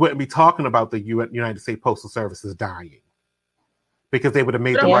 we wouldn't be talking about the United States Postal Services dying. Because they would have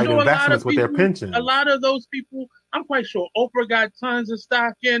made the right investments with their pensions. A lot of those people, I'm quite sure Oprah got tons of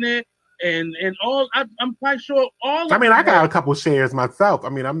stock in it, and all. I'm quite sure all. I mean, I got a couple shares myself. I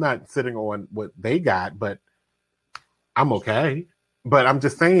mean, I'm not sitting on what they got, but I'm okay. But I'm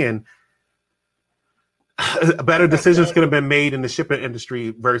just saying, better decisions could have been made in the shipping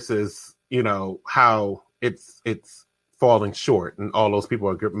industry versus how it's falling short, and all those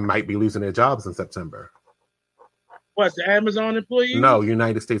people might be losing their jobs in September. What, the Amazon employees? No,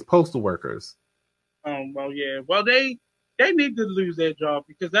 United States postal workers. Oh, well, yeah. Well, they need to lose their job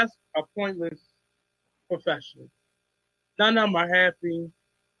because that's a pointless profession. None of them are happy.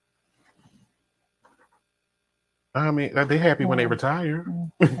 I mean, are they happy when they retire?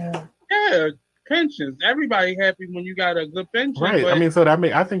 Yeah, pensions. Everybody happy when you got a good pension. Right. I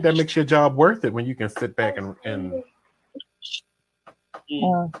mean, I think that makes your job worth it when you can sit back and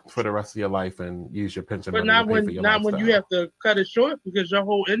for the rest of your life and use your pension. But not when you have to cut it short because your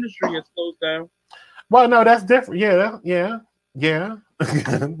whole industry is closed down. Well, no, that's different. Yeah.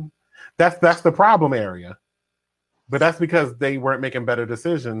 That's the problem area. But that's because they weren't making better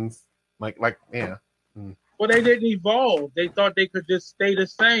decisions. Yeah. Well, they didn't evolve. They thought they could just stay the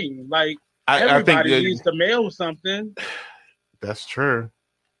same. Like I think everybody needs to mail something. That's true.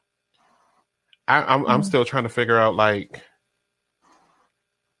 I'm still trying to figure out like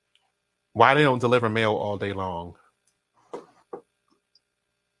why they don't deliver mail all day long.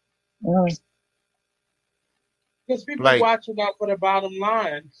 Because people are watching out for the bottom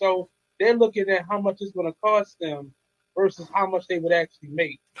line. So they're looking at how much it's going to cost them versus how much they would actually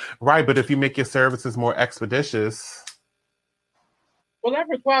make. Right, but if you make your services more expeditious... Well, that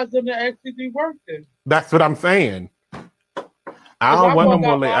requires them to actually do work then. That's what I'm saying. I don't want them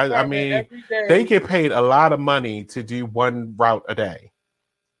more late. I mean, they get paid a lot of money to do one route a day.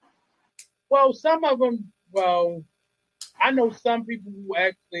 Well, some of them, I know some people who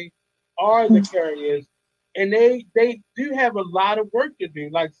actually are the carriers, and they do have a lot of work to do.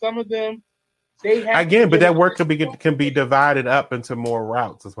 Like some of them, they have but that work can be divided up into more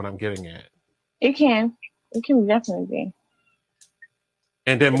routes. Is what I'm getting at. It can definitely be.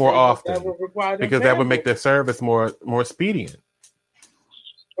 And then more often, because that would make the service more expedient.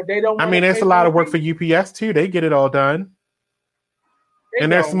 But they don't. I mean, it's a lot of work for UPS too. They get it all done,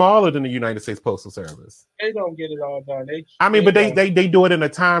 and they're smaller than the United States Postal Service. They don't get it all done. They do it in a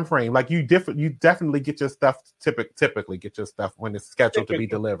time frame. Like you definitely get your stuff. Typically, get your stuff when it's scheduled to be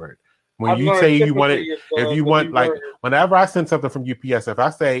delivered. When you say you want it, if you want whenever I send something from UPS, if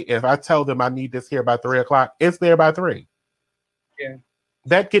I tell them I need this here by 3:00, it's there by 3. Yeah,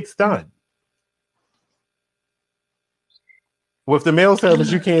 that gets done. With the mail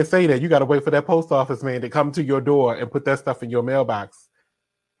service, you can't say that. You got to wait for that post office man to come to your door and put that stuff in your mailbox,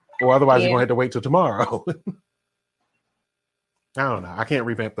 or otherwise you're going to have to wait till tomorrow. I don't know. I can't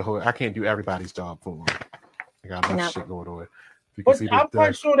revamp I can't do everybody's job for them. I got enough shit going on. But I'm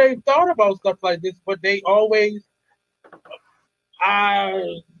quite sure they thought about stuff like this, but they always,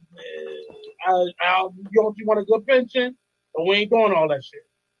 you want a good pension? But we ain't doing all that shit.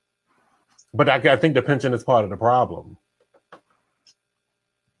 But I think the pension is part of the problem.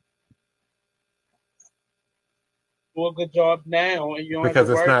 Do a good job now, and you don't because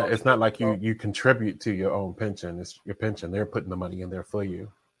it's not like you contribute to your own pension. It's your pension. They're putting the money in there for you.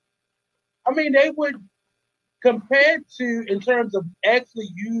 I mean, they would, compared to in terms of actually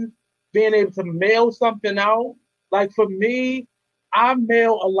you being able to mail something out. Like for me, I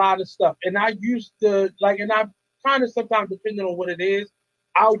mail a lot of stuff, and I used to and I kind of sometimes, depending on what it is,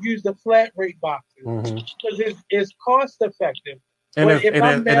 I'll use the flat rate boxes because it's cost effective. And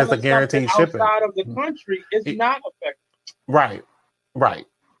it's a guaranteed shipping. Outside of the country, it's not effective. Right.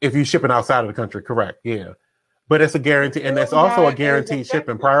 If you shipping outside of the country, correct, yeah. But it's a guarantee, and it's also a guaranteed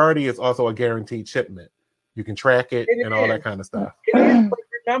shipping. Priority is also a guaranteed shipment. You can track it and all that kind of stuff. It is, but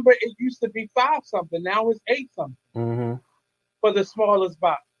remember, it used to be 5 something. Now it's 8 something for the smallest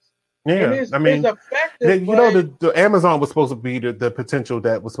box. Yeah, it's effective. The Amazon was supposed to be the potential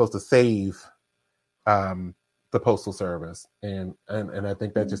that was supposed to save the postal service, and I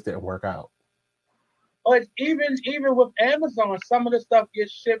think that just didn't work out. But even with Amazon, some of the stuff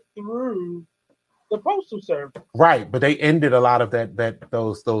gets shipped through the postal service. Right, but they ended a lot of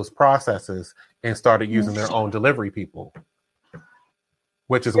those processes and started using their own delivery people,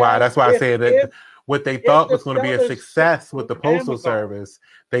 which is why I said that what they thought was going to be a success with the postal service,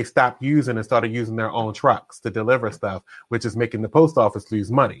 they stopped using and started using their own trucks to deliver stuff, which is making the post office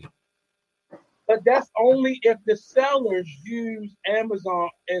lose money. But that's only if the sellers use Amazon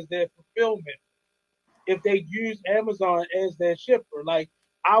as their fulfillment. If they use Amazon as their shipper, like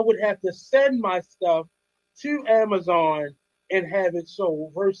I would have to send my stuff to Amazon and have it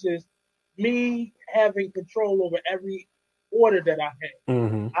sold versus me having control over every order that I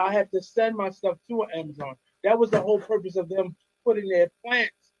have. I have to send my stuff to Amazon. That was the whole purpose of them putting their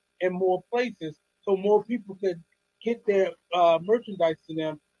plants in more places so more people could get their merchandise to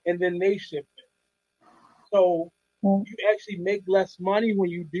them and then they ship it. So you actually make less money when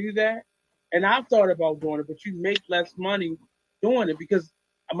you do that. And I've thought about doing it, but you make less money doing it because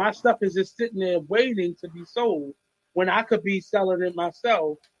my stuff is just sitting there waiting to be sold when I could be selling it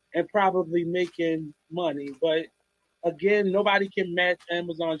myself and probably making money. But again, nobody can match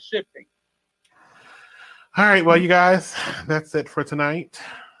Amazon shipping. All right. Well, you guys, that's it for tonight.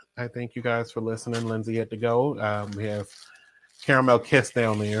 I thank you guys for listening. Lindsay had to go. We have Caramel Kiss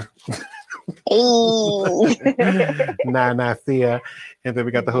down there. Thea. And then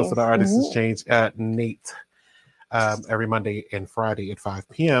we got the host of the Artists Exchange, Nate, every Monday and Friday at 5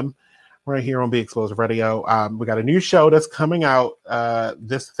 p.m. right here on Be Explosive Radio. We got a new show that's coming out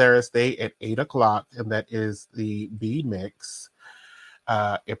this Thursday at 8 o'clock, and that is the B Mix.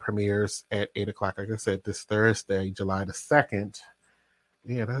 It premieres at 8:00. Like I said, this Thursday, July the 2nd.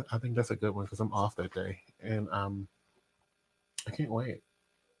 Yeah, I think that's a good one because I'm off that day, and I can't wait.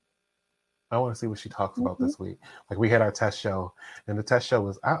 I want to see what she talks about this week. Like we had our test show, and the test show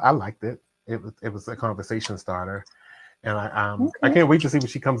was I liked it. It was a conversation starter, and I can't wait to see what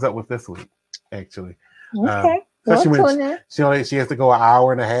she comes up with this week. Actually, especially when she has to go an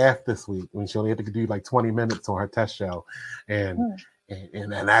hour and a half this week when she only had to do like 20 minutes on her test show, and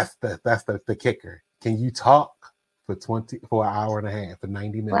that's the kicker. Can you talk for an hour and a half for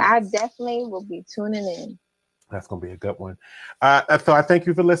 90 minutes? Well, I definitely will be tuning in. That's going to be a good one. So I thank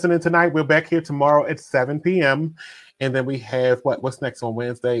you for listening tonight. We're back here tomorrow at 7 p.m. And then we have what's next on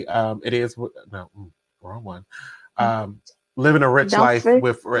Wednesday? It is wrong one. Living a Rich Life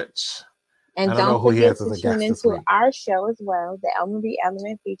with Rich. And don't forget to tune into our show as well, the Elmarie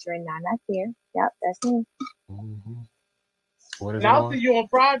Element featuring Nana Fear. Yep, that's me. Mm-hmm. What is I'll see you on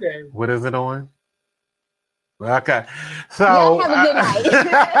Friday. What is it on? Okay, so have a good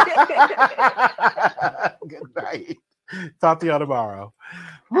night. Good night. Talk to y'all tomorrow.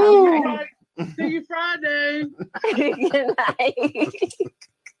 Right. See you Friday. Good night.